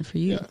question for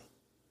you. Yeah.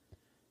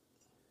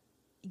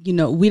 You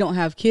know, we don't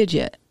have kids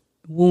yet.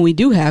 When we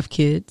do have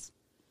kids,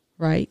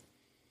 right?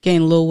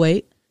 Gain a little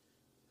weight.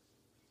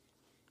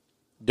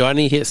 Do I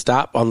need to hit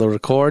stop on the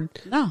record?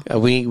 No.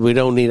 We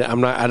don't need.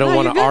 I don't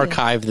want to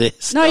archive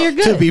this. No, you're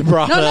good. To be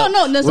brought up.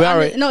 No. It's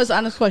an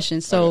honest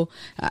question. So,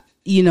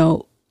 you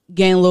know,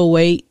 gain a little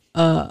weight.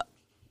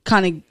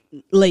 Kind of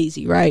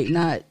lazy, right?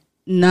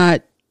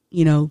 Not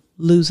you know,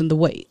 losing the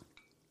weight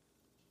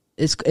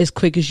as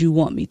quick as you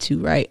want me to,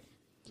 right?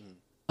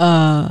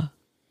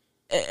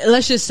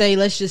 Let's just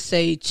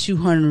say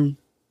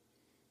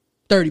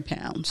 230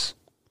 pounds,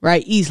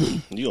 right?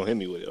 Easily. You gonna hit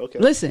me with it? Okay.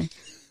 Listen,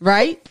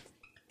 right?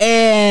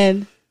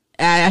 And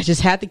I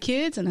just had the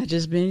kids, and I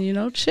just been, you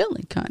know,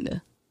 chilling, kind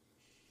of.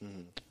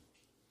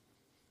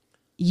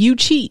 You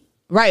cheat,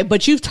 right?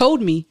 But you've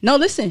told me. No,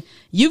 listen.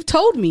 You've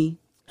told me.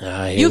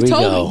 You've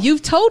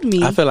told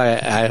me. I feel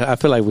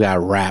like we gotta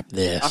wrap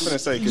this. I'm gonna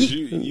say because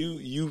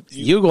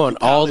you're going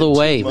all the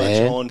way,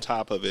 man. On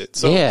top of it,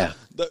 so yeah.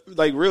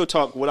 Like real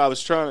talk. What I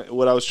was trying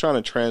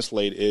to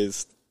translate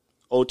is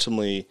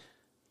ultimately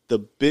the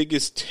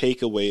biggest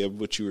takeaway of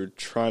what you were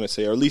trying to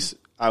say, or at least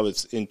I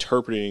was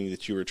interpreting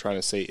that you were trying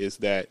to say, is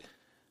that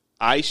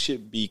I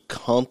should be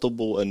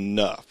comfortable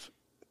enough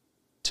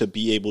to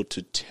be able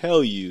to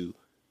tell you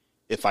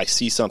if I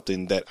see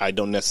something that I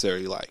don't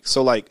necessarily like.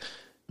 So like.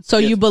 So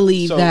you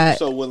believe that?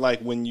 So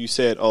when you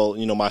said, oh,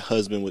 you know, my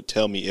husband would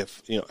tell me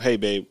if, you know, hey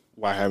babe,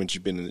 why haven't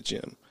you been in the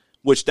gym?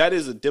 Which that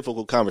is a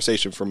difficult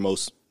conversation for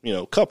most,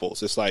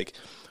 couples. It's like,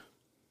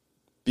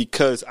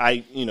 because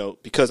I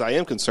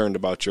am concerned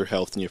about your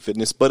health and your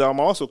fitness, but I'm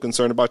also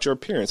concerned about your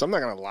appearance. I'm not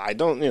going to lie. I'm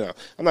not going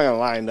to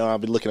lie. No, I'll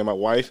be looking at my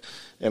wife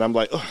and I'm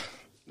like,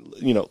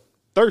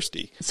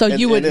 thirsty. So and,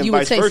 you would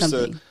say versa,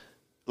 something.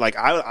 Like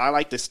I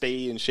like to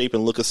stay in shape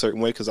and look a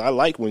certain way because I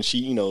like when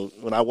she,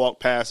 when I walk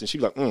past and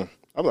she's like, I'm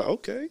like,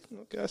 okay,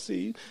 I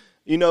see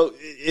you.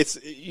 It's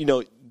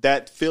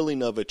that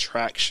feeling of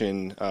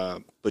attraction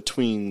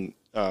between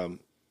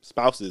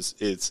spouses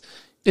is.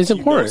 It's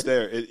important.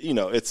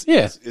 It's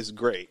there. It's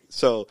great.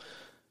 So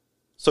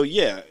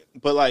yeah,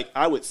 but like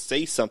I would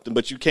say something,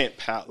 but you can't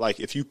pal. Like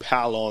if you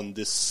pal on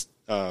this,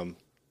 quote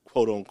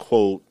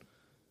unquote,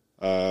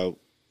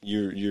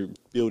 you're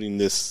building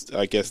this.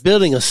 I guess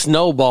building a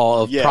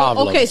snowball of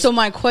problems. Okay, so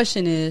my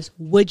question is,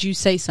 would you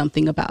say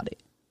something about it?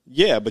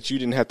 Yeah, but you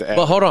didn't have to ask.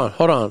 But hold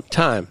on.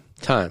 Time.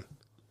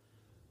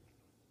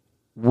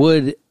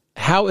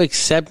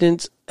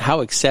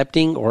 How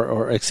accepting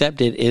or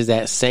accepted is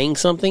that saying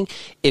something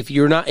if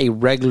you're not a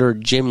regular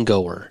gym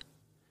goer?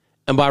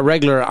 And by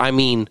regular, I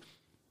mean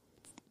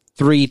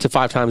 3 to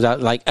 5 times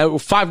out, like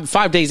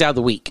 5 days out of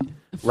the week,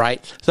 right?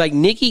 It's like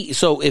Nikki.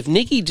 So if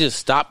Nikki just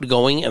stopped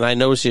going and I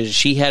noticed that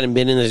she hadn't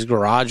been in this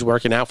garage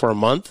working out for a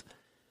month,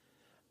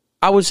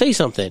 I would say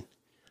something.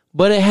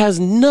 But it has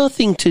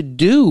nothing to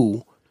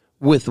do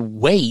with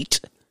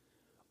weight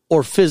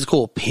or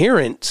physical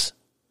appearance.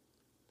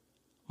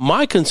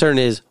 My concern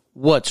is,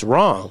 what's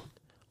wrong?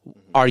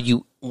 Are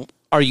you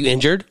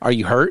injured? Are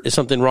you hurt? Is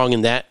something wrong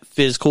in that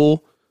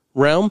physical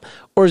realm?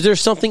 Or is there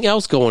something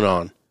else going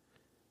on?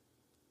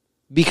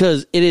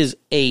 Because it is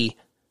a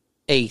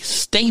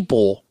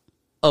staple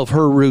of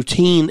her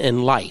routine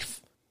and life.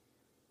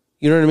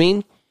 You know what I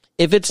mean?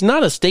 If it's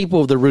not a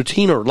staple of the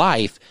routine or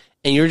life,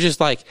 and you're just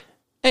like,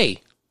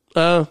 hey,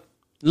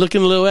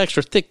 looking a little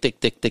extra thick.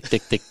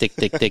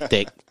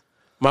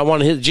 Might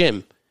want to hit the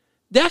gym.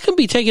 That can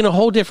be taken a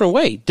whole different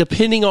way,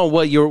 depending on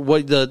what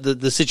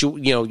the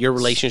situation, your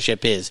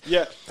relationship is.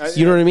 Yeah,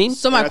 you know what I mean.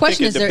 So my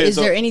question is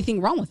there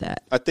anything wrong with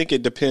that? I think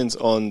it depends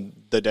on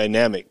the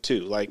dynamic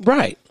too. Like,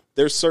 right,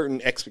 there's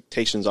certain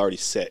expectations already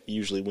set.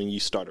 Usually, when you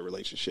start a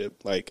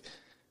relationship, like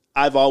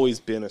I've always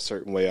been a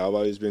certain way. I've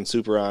always been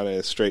super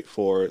honest,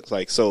 straightforward.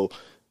 Like so,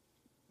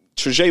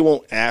 Trejay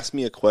won't ask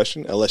me a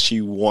question unless she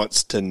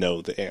wants to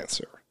know the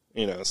answer.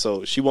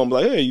 So she won't be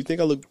like, "Hey, you think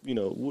I look,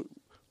 What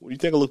do you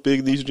think I look big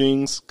in these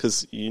jeans?"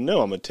 Because I'm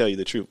going to tell you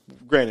the truth.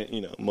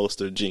 Granted, most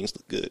of the jeans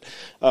look good.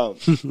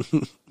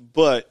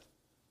 But,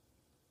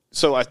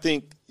 so I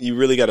think you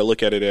really got to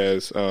look at it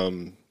as,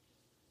 what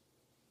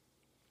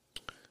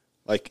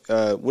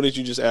did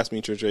you just ask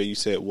me, Trejay? You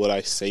said, would I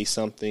say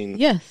something?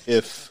 Yes.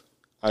 If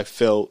I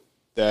felt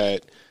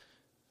that,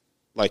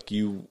 like,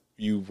 you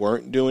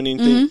weren't doing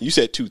anything? Mm-hmm. You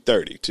said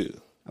 2:30, too.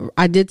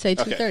 I did say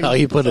 2:30. Okay. Oh,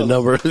 you put a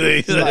number.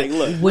 Like,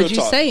 look, would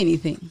you say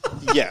anything?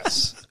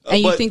 Yes.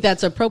 And you think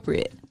that's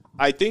appropriate?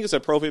 I think it's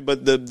appropriate,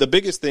 but the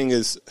biggest thing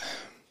is,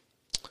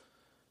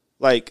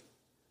 like,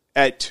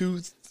 at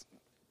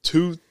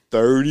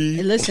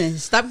 2:30. Listen,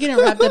 stop getting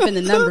wrapped up in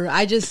the number.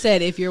 I just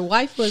said if your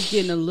wife was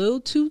getting a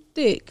little too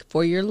thick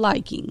for your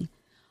liking,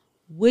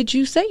 would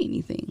you say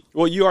anything?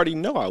 Well, you already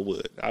know I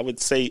would. I would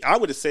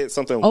have said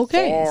something.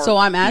 Okay, so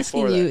I'm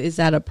asking you, is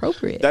that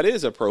appropriate? That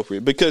is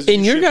appropriate because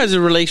in your guys'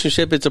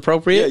 relationship, it's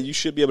appropriate. Yeah, you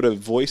should be able to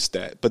voice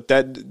that, but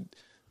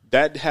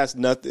that has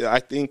nothing. I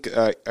think.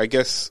 I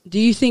guess. Do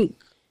you think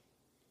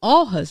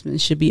all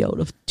husbands should be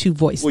able to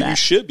voice that? Well, you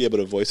should be able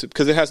to voice it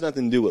because it has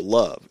nothing to do with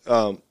love.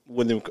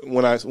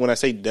 When I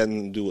say it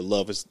doesn't do with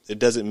love, it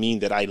doesn't mean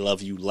that I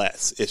love you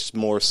less. It's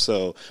more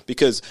so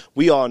because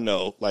we all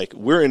know, like,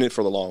 we're in it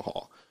for the long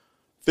haul.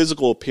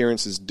 Physical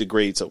appearances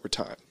degrades over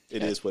time.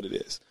 It is what it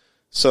is.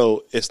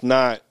 So it's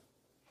not,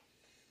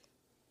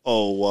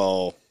 oh,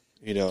 well,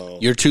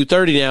 you're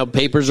 2:30 now.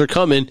 Papers are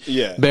coming.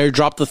 Yeah. Better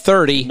drop the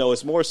 30. No,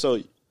 it's more so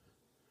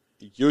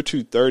you're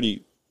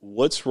 2:30.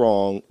 What's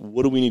wrong?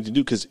 What do we need to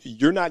do? Because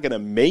you're not going to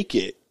make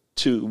it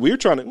to, I'm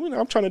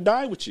trying to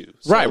die with you.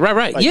 So, right.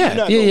 Like, Yeah. You're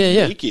not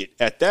gonna make it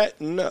at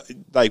that. No,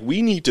 like,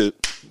 we need to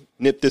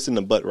nip this in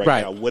the butt right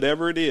now.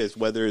 Whatever it is,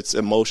 whether it's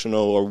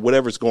emotional or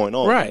whatever's going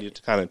on, we need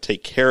to kind of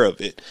take care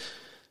of it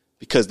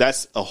because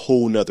that's a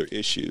whole nother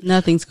issue.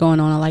 Nothing's going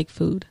on. I like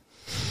food.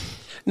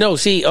 No,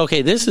 see,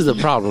 okay, this is the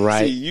problem,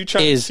 right? She's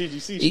trying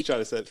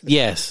to set.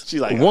 Yes.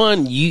 She's like,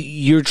 one,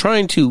 you're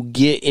trying to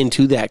get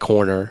into that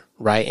corner,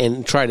 right,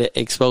 and try to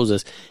expose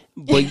us.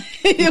 But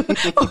Wait a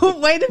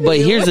minute. But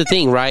here's the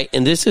thing, right?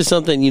 And this is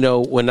something,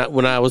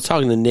 when I was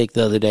talking to Nick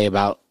the other day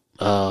about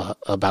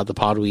the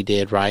pod we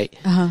did, right?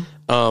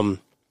 Uh-huh.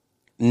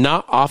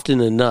 Not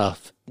often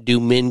enough do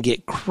men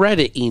get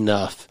credit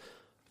enough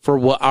for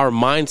what our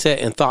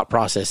mindset and thought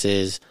process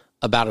is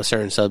about a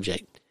certain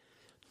subject.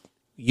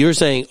 You're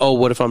saying, oh,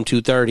 what if I'm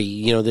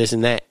 2:30, this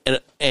and that.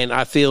 And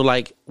I feel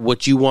like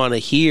what you want to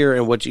hear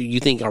and what you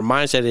think our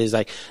mindset is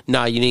like,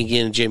 nah, you need to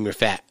get in the gym, you're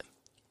fat.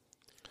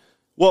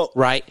 Well,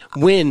 right.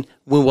 When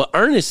what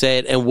Ernest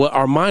said and what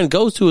our mind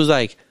goes to is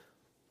like,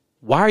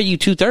 why are you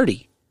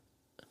 2:30?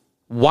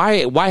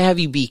 Why have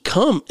you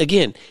become,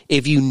 again,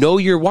 if you know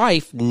your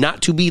wife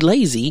not to be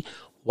lazy,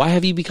 why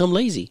have you become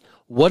lazy?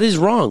 What is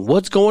wrong?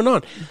 What's going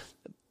on?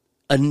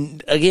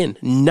 Again,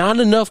 not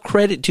enough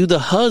credit to the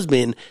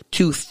husband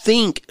to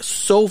think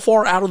so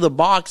far out of the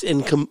box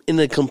and in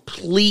a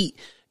complete,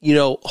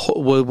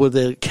 would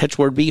the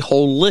catchword be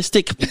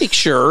holistic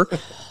picture?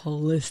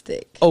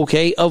 Holistic.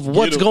 Okay, of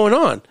what's going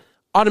on.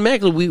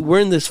 Automatically, we're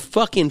in this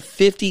fucking in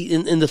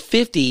the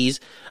 50s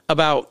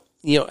about,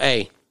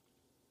 hey,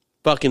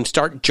 fucking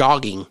start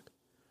jogging,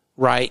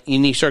 right? You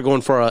need to start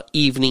going for an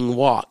evening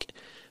walk.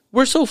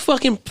 We're so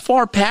fucking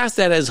far past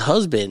that as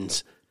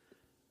husbands.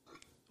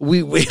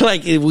 We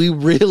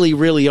really,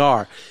 really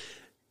are.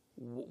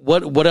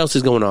 What else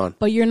is going on?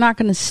 But you're not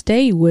going to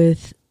stay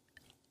with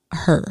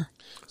her.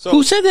 So,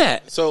 who said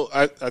that? So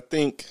I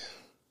think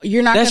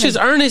you're not. That's just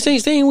Ernest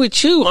ain't staying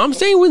with you. I'm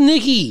staying with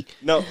Nikki.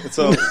 No,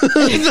 so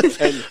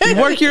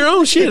work your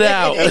own shit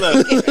out.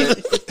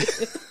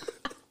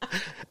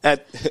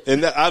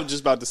 And I'm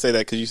just about to say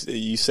that because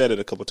you said it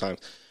a couple times.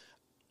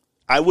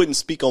 I wouldn't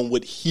speak on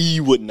what he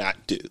would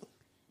not do.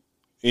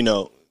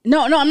 No,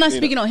 I'm not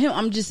speaking on him.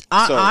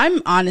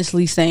 I'm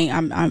honestly saying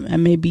I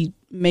may be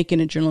making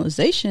a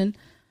generalization.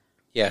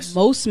 Yes.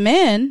 Most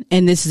men,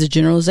 and this is a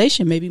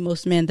generalization, maybe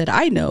most men that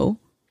I know,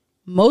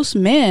 most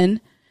men,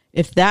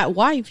 if that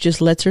wife just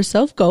lets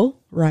herself go,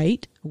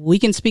 right? We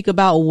can speak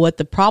about what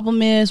the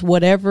problem is,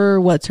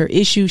 what's her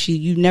issue.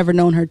 You've never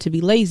known her to be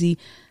lazy.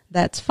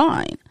 That's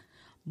fine.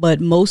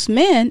 But most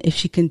men, if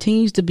she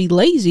continues to be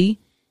lazy,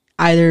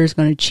 either is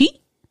going to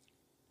cheat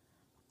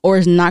or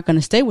is not going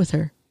to stay with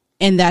her.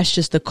 And that's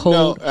just the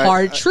cold,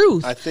 hard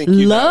truth. I think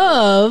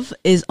love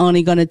is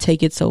only going to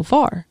take it so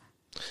far.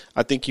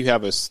 I think you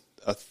have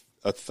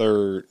a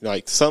third,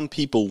 like some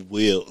people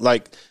will.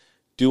 Like,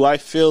 do I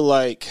feel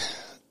like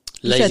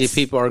lazy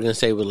people are going to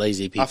stay with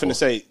lazy people? I'm going to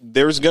say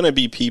there's going to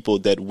be people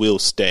that will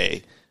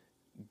stay,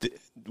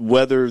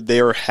 whether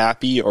they're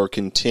happy or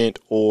content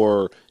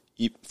or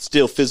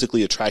still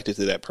physically attracted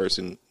to that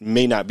person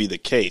may not be the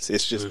case.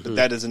 It's just but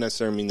that doesn't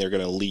necessarily mean they're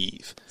going to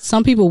leave.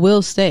 Some people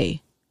will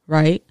stay,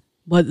 right?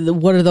 But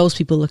what are those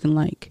people looking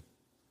like?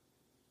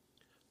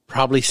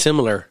 Probably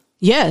similar.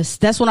 Yes,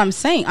 that's what I'm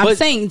saying. I'm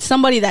saying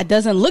somebody that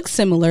doesn't look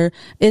similar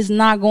is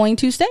not going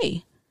to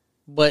stay.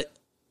 But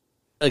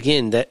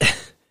again, that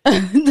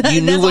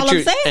you knew what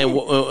you're saying.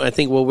 And I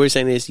think what we're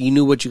saying is you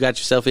knew what you got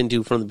yourself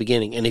into from the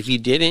beginning. And if you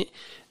didn't,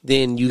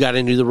 then you got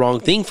into the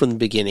wrong thing from the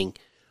beginning.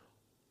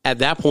 At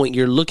that point,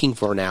 you're looking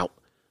for an out.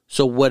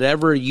 So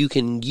whatever you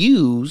can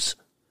use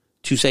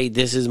to say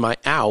this is my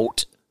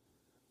out,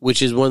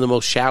 which is one of the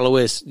most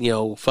shallowest,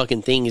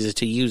 fucking things is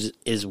to use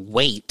is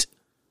weight,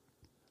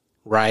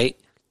 right?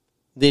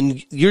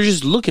 Then you're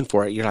just looking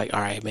for it. You're like, all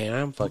right, man,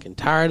 I'm fucking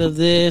tired of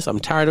this. I'm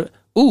tired of,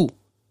 ooh,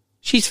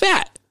 she's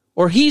fat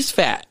or he's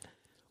fat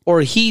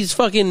or he's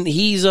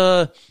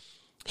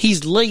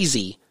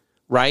lazy,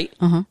 right?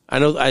 Uh-huh.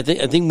 I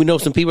think we know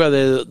some people out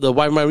there, the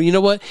white man, you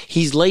know what?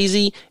 He's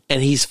lazy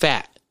and he's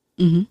fat.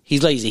 Mm-hmm.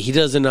 He's lazy. He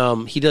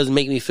doesn't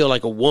make me feel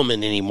like a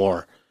woman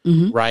anymore,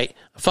 right?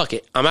 Fuck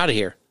it. I'm out of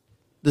here.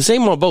 The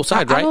same on both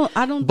sides, right?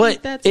 I don't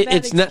but think that's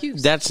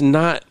excuse.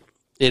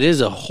 It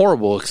is a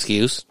horrible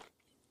excuse.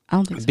 I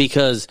don't think so.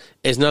 Because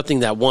it's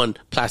nothing that one,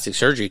 plastic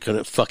surgery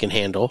couldn't fucking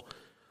handle,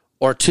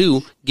 or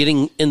two,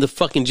 getting in the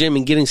fucking gym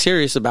and getting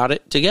serious about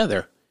it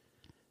together.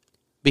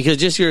 Because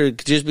just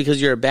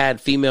because you're a bad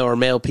female or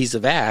male piece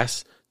of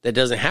ass that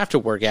doesn't have to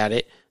work at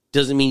it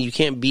doesn't mean you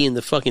can't be in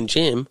the fucking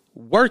gym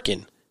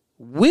working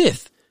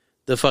with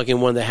the fucking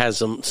one that has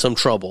some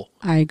trouble.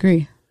 I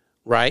agree.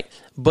 Right?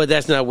 But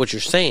that's not what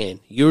you're saying.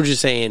 You're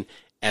just saying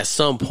at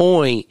some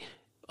point,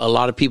 a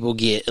lot of people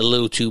get a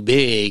little too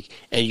big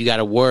and you got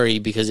to worry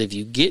because if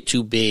you get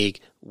too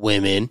big,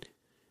 women,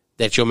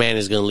 that your man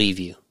is going to leave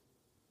you.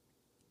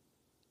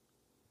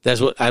 That's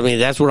what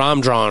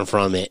I'm drawing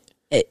from it.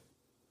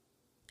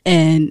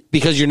 And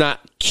because you're not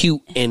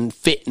cute and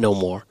fit no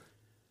more.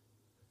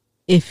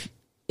 If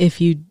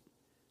you,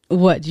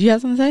 what, do you have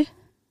something to say?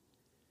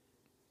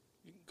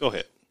 Go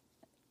ahead.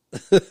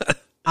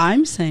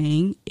 I'm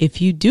saying if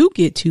you do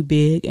get too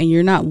big and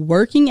you're not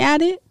working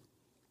at it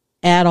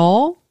at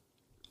all,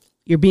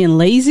 you're being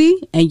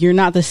lazy and you're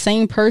not the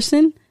same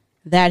person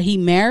that he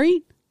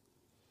married,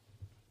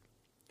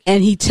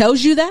 and he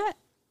tells you that,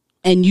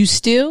 and you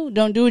still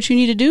don't do what you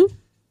need to do,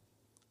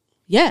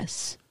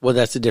 yes. Well,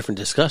 that's a different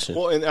discussion.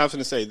 Well, and I was going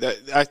to say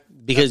that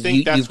because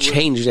you've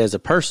changed as a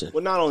person.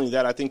 Well, not only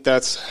that, I think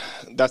that's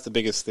the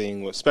biggest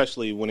thing,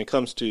 especially when it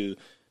comes to,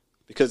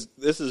 because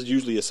this is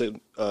usually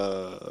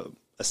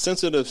a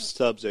sensitive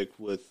subject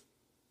with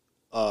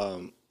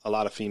a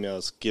lot of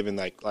females, given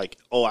like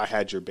oh, I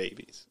had your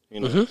babies,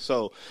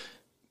 So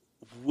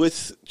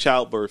with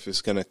childbirth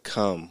is going to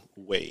come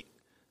weight.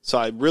 So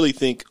I really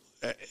think,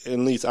 at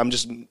least I'm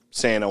just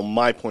saying on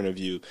my point of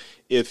view,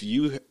 if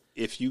you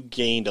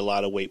gained a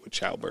lot of weight with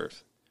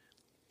childbirth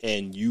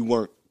and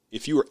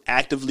if you were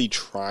actively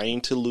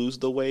trying to lose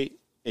the weight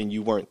and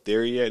you weren't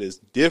there yet, is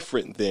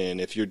different than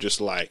if you're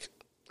just like,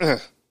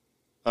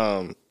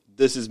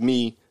 this is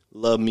me,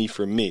 love me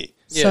for me.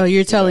 So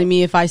you're telling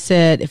me if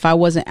I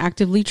wasn't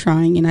actively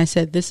trying and I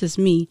said, this is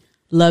me,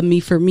 love me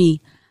for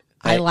me,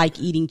 I like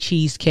eating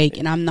cheesecake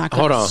and I'm not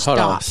going to stop.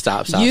 Hold on.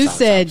 Stop. You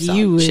said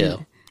you would.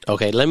 Chill.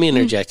 Okay, let me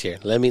interject here.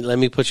 Let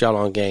me put y'all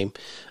on game.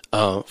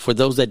 For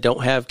those that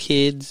don't have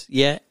kids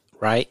yet,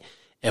 right?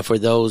 And for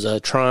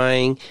those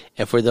trying,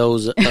 and for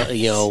those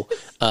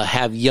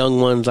have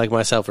young ones like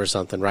myself or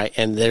something, right?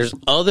 And there's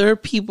other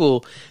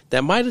people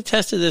that might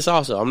attest to this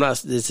also. I'm not.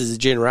 This is a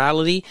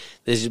generality.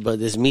 But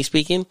this is me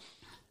speaking.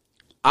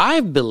 I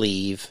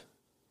believe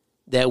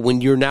that when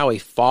you're now a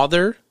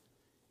father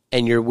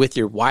and you're with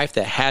your wife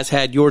that has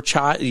had your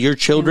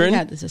children, we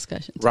had this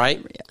discussion,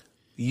 right?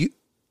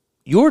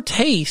 Your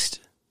taste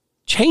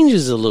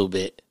changes a little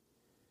bit,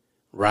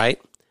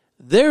 right?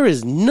 There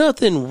is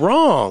nothing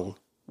wrong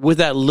with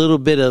that little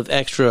bit of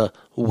extra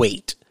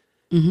weight.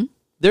 Mm-hmm.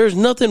 There's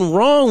nothing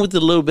wrong with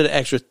the little bit of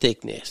extra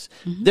thickness.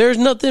 Mm-hmm. There's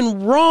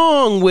nothing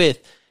wrong with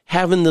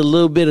having the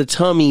little bit of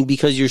tummy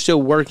because you're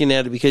still working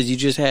at it because you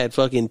just had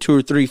fucking 2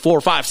 or 3,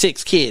 4, 5,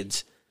 6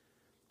 kids.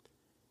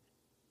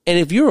 And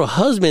if you're a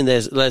husband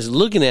that's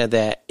looking at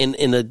that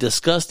in a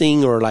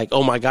disgusting or like,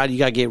 oh my God, you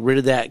got to get rid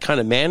of that kind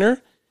of manner,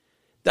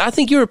 I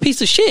think you're a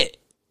piece of shit.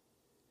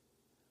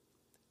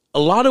 A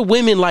lot of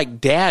women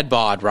like dad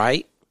bod,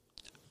 right?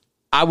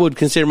 I would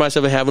consider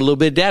myself having a little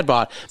bit of dad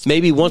bod.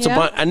 Maybe once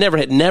upon, never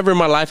in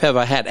my life have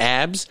I had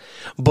abs,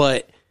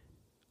 but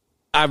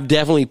I've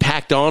definitely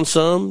packed on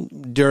some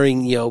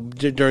during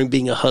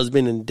being a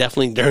husband and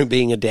definitely during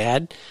being a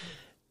dad.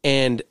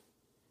 And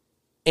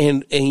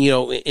in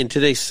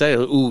today's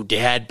society, ooh,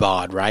 dad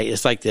bod, right?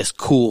 It's like this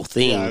cool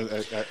thing.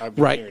 Yeah, I've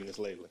been hearing this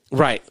lately.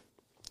 Right.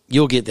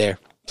 You'll get there.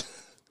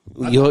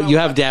 You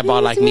have dad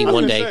bod like me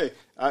one day.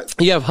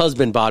 You have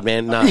husband bod,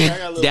 man. Nah.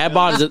 Dad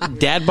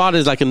bod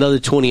is like another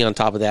 20 on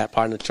top of that,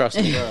 partner. Trust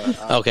me.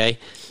 Okay.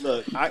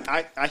 Look,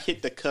 I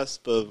hit the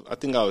cusp of, I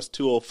think I was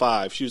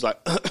 205. She was like,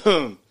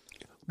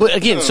 but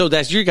again, so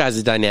that's your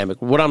guys'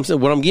 dynamic. What I'm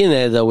getting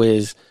at though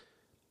is,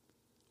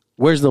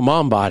 where's the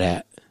mom bod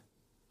at?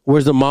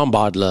 Where's the mom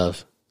bod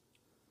love?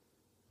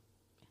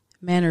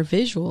 Man or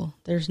visual?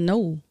 There's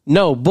no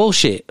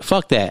bullshit.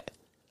 Fuck that.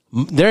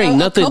 There ain't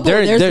nothing.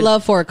 There's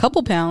love for a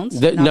couple pounds.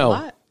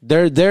 No,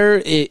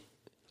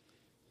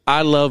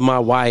 I love my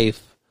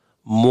wife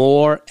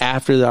more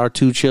after our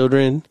 2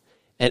 children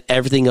and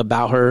everything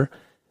about her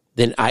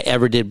than I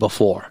ever did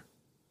before.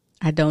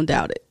 I don't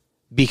doubt it.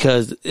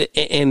 Because,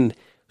 and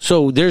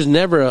so there's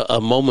never a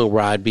moment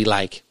where I'd be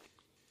like,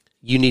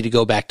 you need to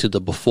go back to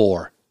the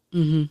before.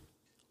 Mm-hmm.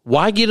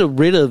 Why get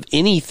rid of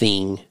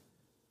anything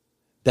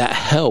that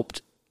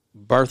helped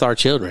birth our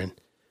children?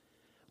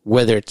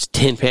 Whether it's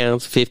 10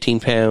 pounds, 15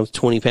 pounds,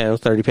 20 pounds,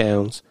 30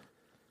 pounds.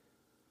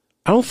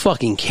 I don't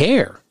fucking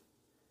care.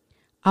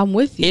 I'm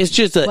with you. It's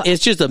just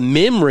a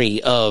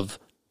memory of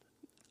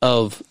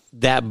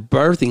that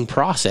birthing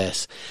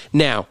process.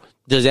 Now,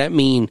 does that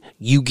mean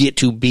you get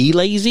to be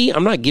lazy?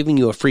 I'm not giving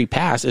you a free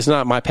pass. It's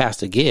not my pass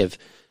to give.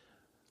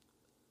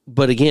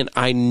 But again,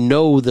 I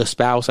know the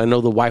spouse, I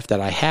know the wife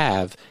that I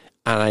have,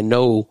 and I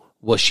know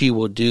what she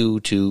will do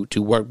to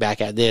work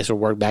back at this or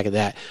work back at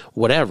that,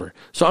 whatever.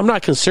 So I'm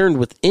not concerned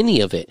with any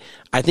of it.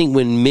 I think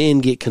when men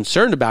get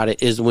concerned about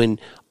it is when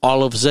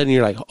all of a sudden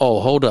you're like,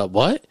 oh, hold up,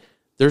 what?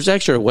 There's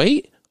extra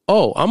weight?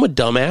 Oh, I'm a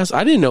dumbass.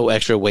 I didn't know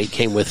extra weight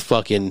came with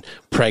fucking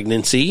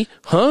pregnancy.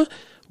 Huh?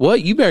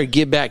 What? You better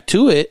get back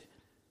to it.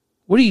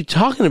 What are you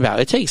talking about?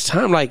 It takes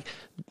time. Like,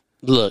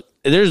 look,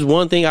 there's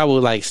one thing I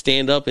would like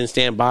stand up and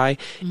stand by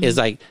is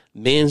like,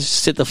 men,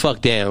 sit the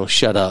fuck down,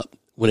 shut up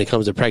when it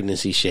comes to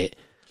pregnancy shit.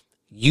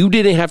 You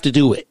didn't have to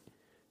do it.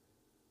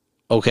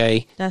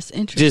 Okay? That's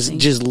interesting.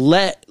 Just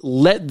let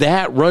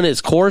that run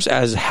its course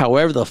as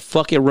however the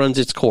fuck it runs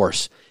its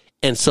course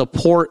and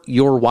support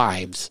your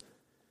wives.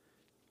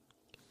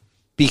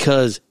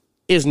 Because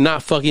it's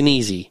not fucking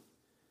easy.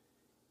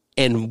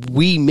 And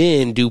we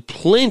men do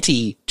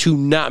plenty to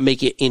not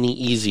make it any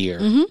easier.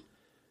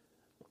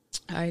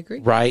 Mm-hmm. I agree.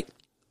 Right?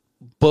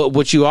 But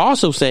what you're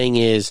also saying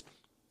is,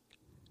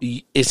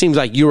 it seems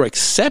like you're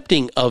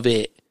accepting of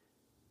it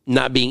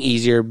not being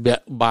easier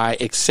by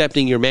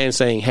accepting your man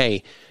saying,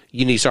 hey,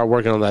 you need to start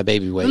working on that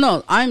baby weight.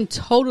 No, I'm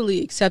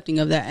totally accepting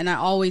of that. And I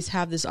always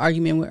have this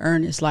argument with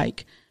Ernest,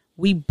 like,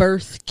 we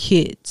birth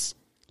kids.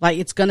 Like,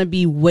 it's going to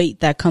be weight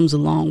that comes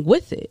along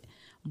with it.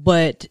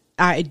 But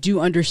I do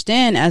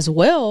understand as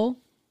well,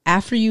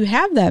 after you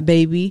have that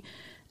baby,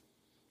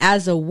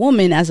 as a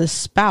woman, as a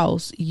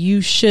spouse,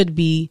 you should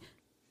be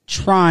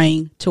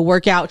trying to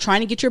work out, trying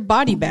to get your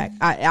body back.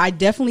 I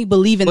definitely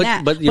believe in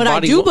that. But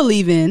I do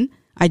believe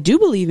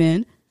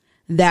in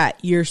that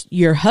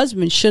your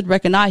husband should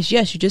recognize,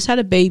 yes, you just had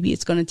a baby.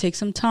 It's going to take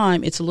some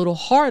time. It's a little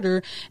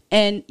harder,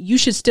 and you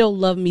should still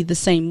love me the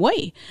same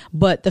way.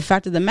 But the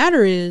fact of the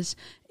matter is,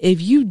 if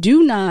you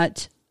do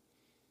not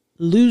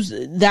lose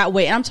that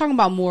weight, and I'm talking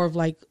about more of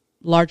like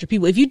larger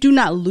people, if you do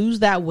not lose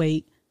that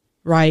weight,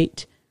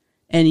 right,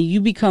 and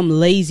you become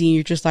lazy and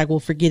you're just like, well,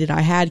 forget it.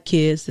 I had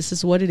kids. This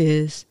is what it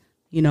is.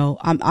 You know,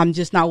 I'm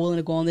just not willing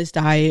to go on this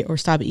diet or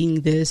stop eating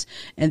this,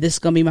 and this is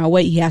going to be my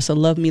weight. He has to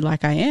love me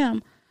like I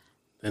am.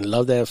 and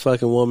love that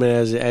fucking woman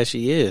as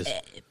she is.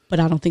 But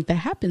I don't think that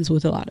happens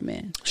with a lot of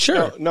men.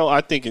 Sure. No,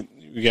 I think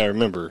you got to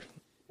remember,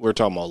 we're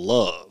talking about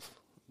love.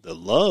 The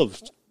love,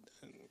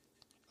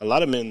 a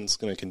lot of men's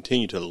going to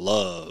continue to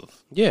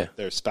love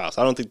their spouse.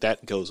 I don't think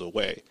that goes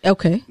away.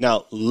 Okay.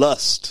 Now,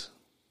 lust.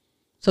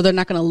 So they're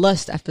not going to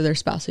lust after their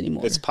spouse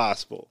anymore. It's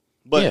possible.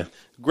 But but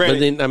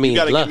granted, then, I mean,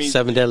 lust,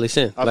 7 deadly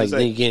sin. Like, say,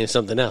 then you're getting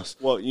something else.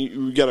 Well,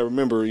 you got to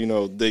remember,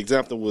 the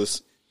example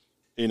was,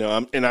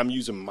 I'm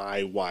using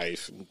my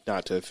wife,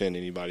 not to offend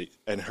anybody,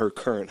 and her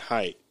current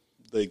height.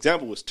 The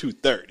example was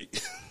 230.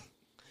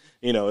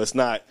 It's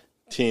not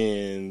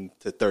 10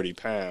 to 30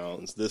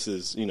 pounds. This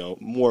is,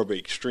 more of an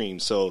extreme.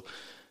 So,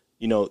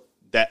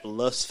 that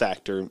lust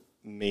factor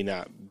may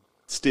not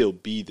still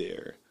be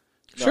there.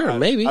 Sure,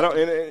 maybe. I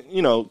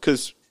don't,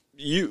 because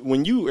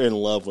when you are in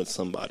love with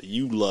somebody,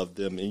 you love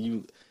them, and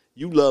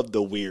you love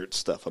the weird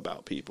stuff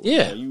about people.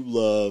 Yeah, you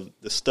love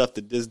the stuff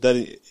that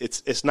doesn't.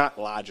 It's not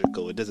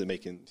logical. It doesn't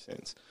make any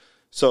sense.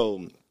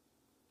 So,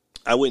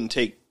 I wouldn't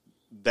take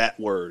that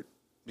word.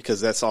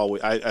 Because that's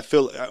always, I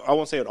feel, I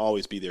won't say it'll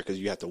always be there because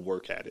you have to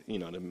work at it,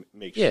 to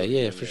make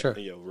sure for sure.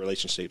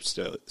 Relationship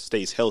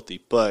stays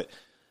healthy. But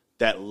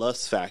that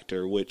lust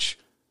factor, which,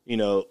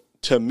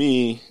 to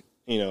me,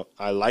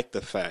 I like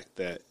the fact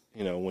that,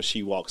 when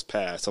she walks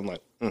past, I'm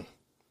like,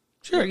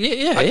 Sure,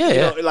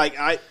 yeah.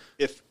 Like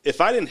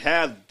if I didn't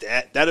have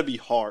that, that'd be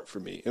hard for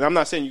me. And I'm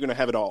not saying you're going to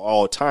have it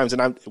all times,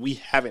 and we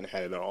haven't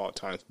had it all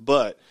times.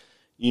 But,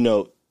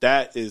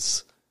 that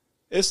is...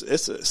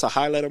 It's a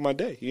highlight of my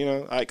day,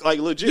 like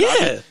legit.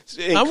 Yeah,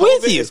 I'm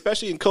with you.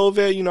 Especially in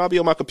COVID, I'll be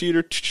on my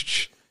computer,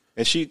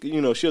 and she,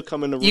 she'll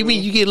come in the room. You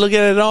mean you get looking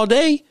at it all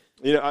day?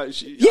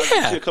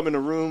 She'll come in the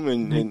room,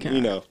 and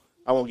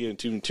I won't get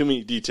into too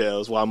many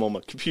details while I'm on my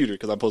computer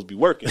because I'm supposed to be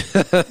working.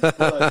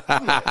 But,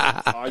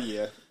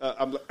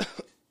 I'm like,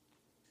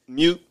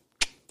 mute.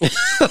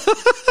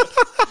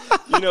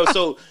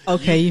 So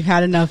okay, you've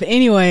had enough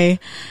anyway.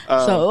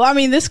 So I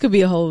mean, this could be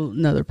a whole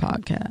nother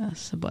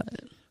podcast, but.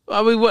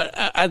 I mean, what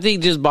I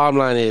think just bottom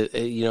line is,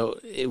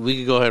 we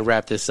could go ahead and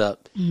wrap this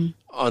up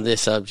on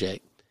this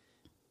subject.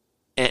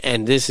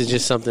 And this is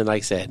just something,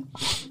 like I said,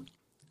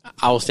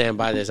 I will stand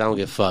by this. I don't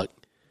give a fuck.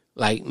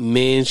 Like,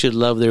 men should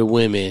love their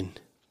women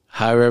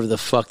however the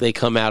fuck they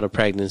come out of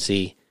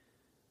pregnancy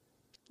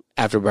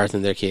after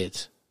birthing their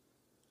kids.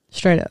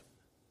 Straight up.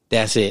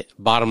 That's it.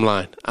 Bottom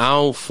line. I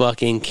don't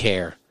fucking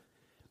care.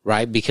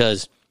 Right?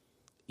 Because,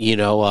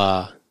 and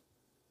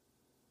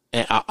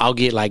I'll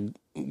get like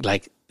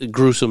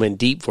gruesome and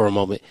deep for a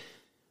moment.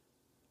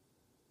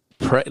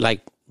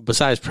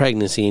 Besides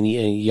pregnancy,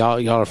 and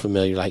y'all are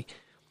familiar, like,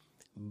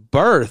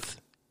 birth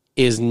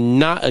is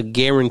not a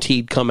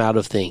guaranteed come out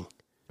of thing.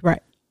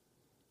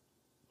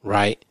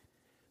 Right.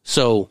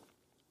 So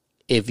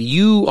if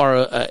you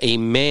are a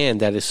man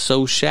that is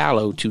so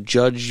shallow to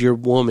judge your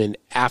woman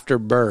after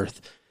birth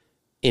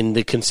in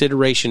the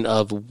consideration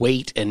of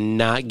weight and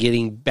not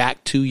getting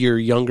back to your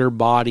younger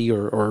body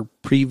or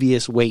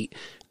previous weight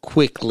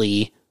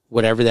quickly,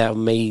 whatever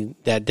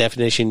that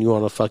definition you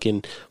want to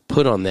fucking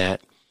put on that,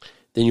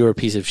 then you're a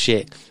piece of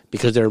shit.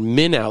 Because there are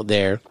men out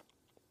there,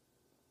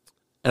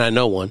 and I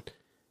know one,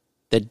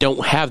 that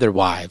don't have their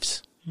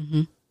wives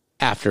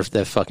after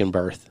their fucking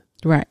birth.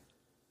 Right.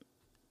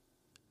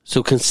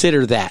 So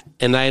consider that.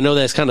 And I know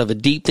that's kind of a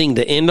deep thing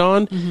to end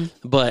on,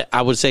 but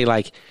I would say,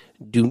 like,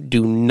 do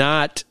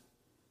not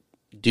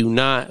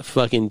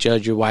fucking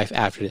judge your wife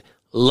after it.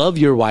 Love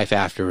your wife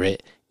after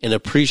it and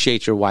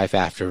appreciate your wife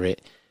after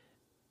it.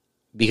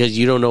 Because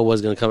you don't know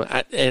what's going to come.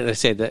 And I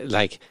said that,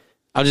 like,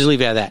 I'll just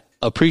leave it at that.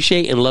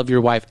 Appreciate and love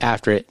your wife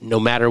after it, no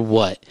matter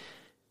what,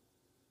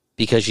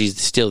 because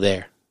she's still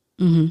there.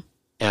 And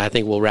I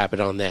think we'll wrap it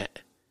on that.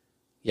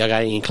 Y'all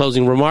got any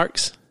closing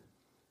remarks?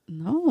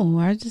 No,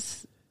 I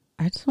just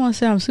want to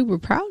say I'm super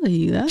proud of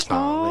you. That's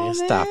all, man.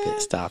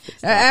 Stop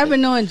it. I've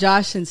been knowing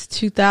Josh since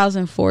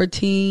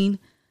 2014.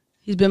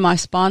 He's been my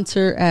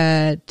sponsor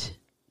at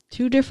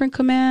 2 different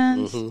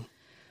commands.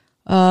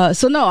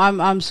 So no,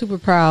 I'm super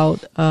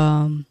proud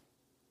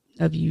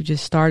of you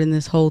just starting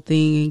this whole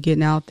thing and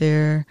getting out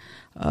there.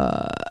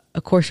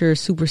 Of course, you're a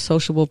super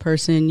sociable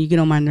person. You get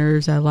on my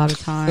nerves a lot of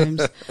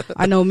times.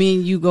 I know me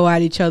and you go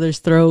at each other's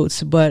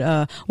throats,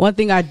 but one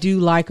thing I do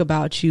like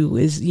about you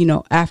is,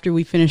 after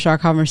we finish our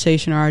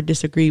conversation or our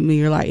disagreement,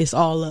 you're like, it's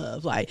all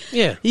love. Like,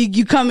 yeah,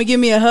 you come and give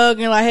me a hug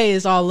and you're like, hey,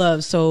 it's all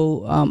love.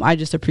 So I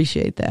just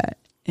appreciate that.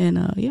 And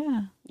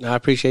I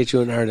appreciate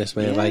you and Ernest,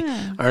 man. Like,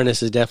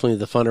 Ernest is definitely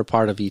the funner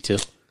part of you too.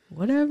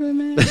 Whatever,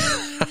 man.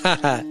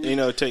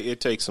 It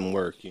takes some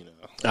work,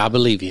 I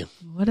believe you.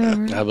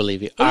 Whatever. I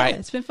believe you. All right.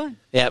 It's been fun.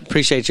 Yeah,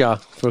 appreciate y'all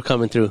for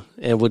coming through,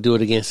 and we'll do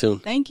it again soon.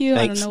 Thank you.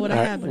 Thanks. I don't know what All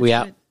I right, had, but we it's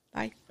out. good.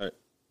 Bye. All right.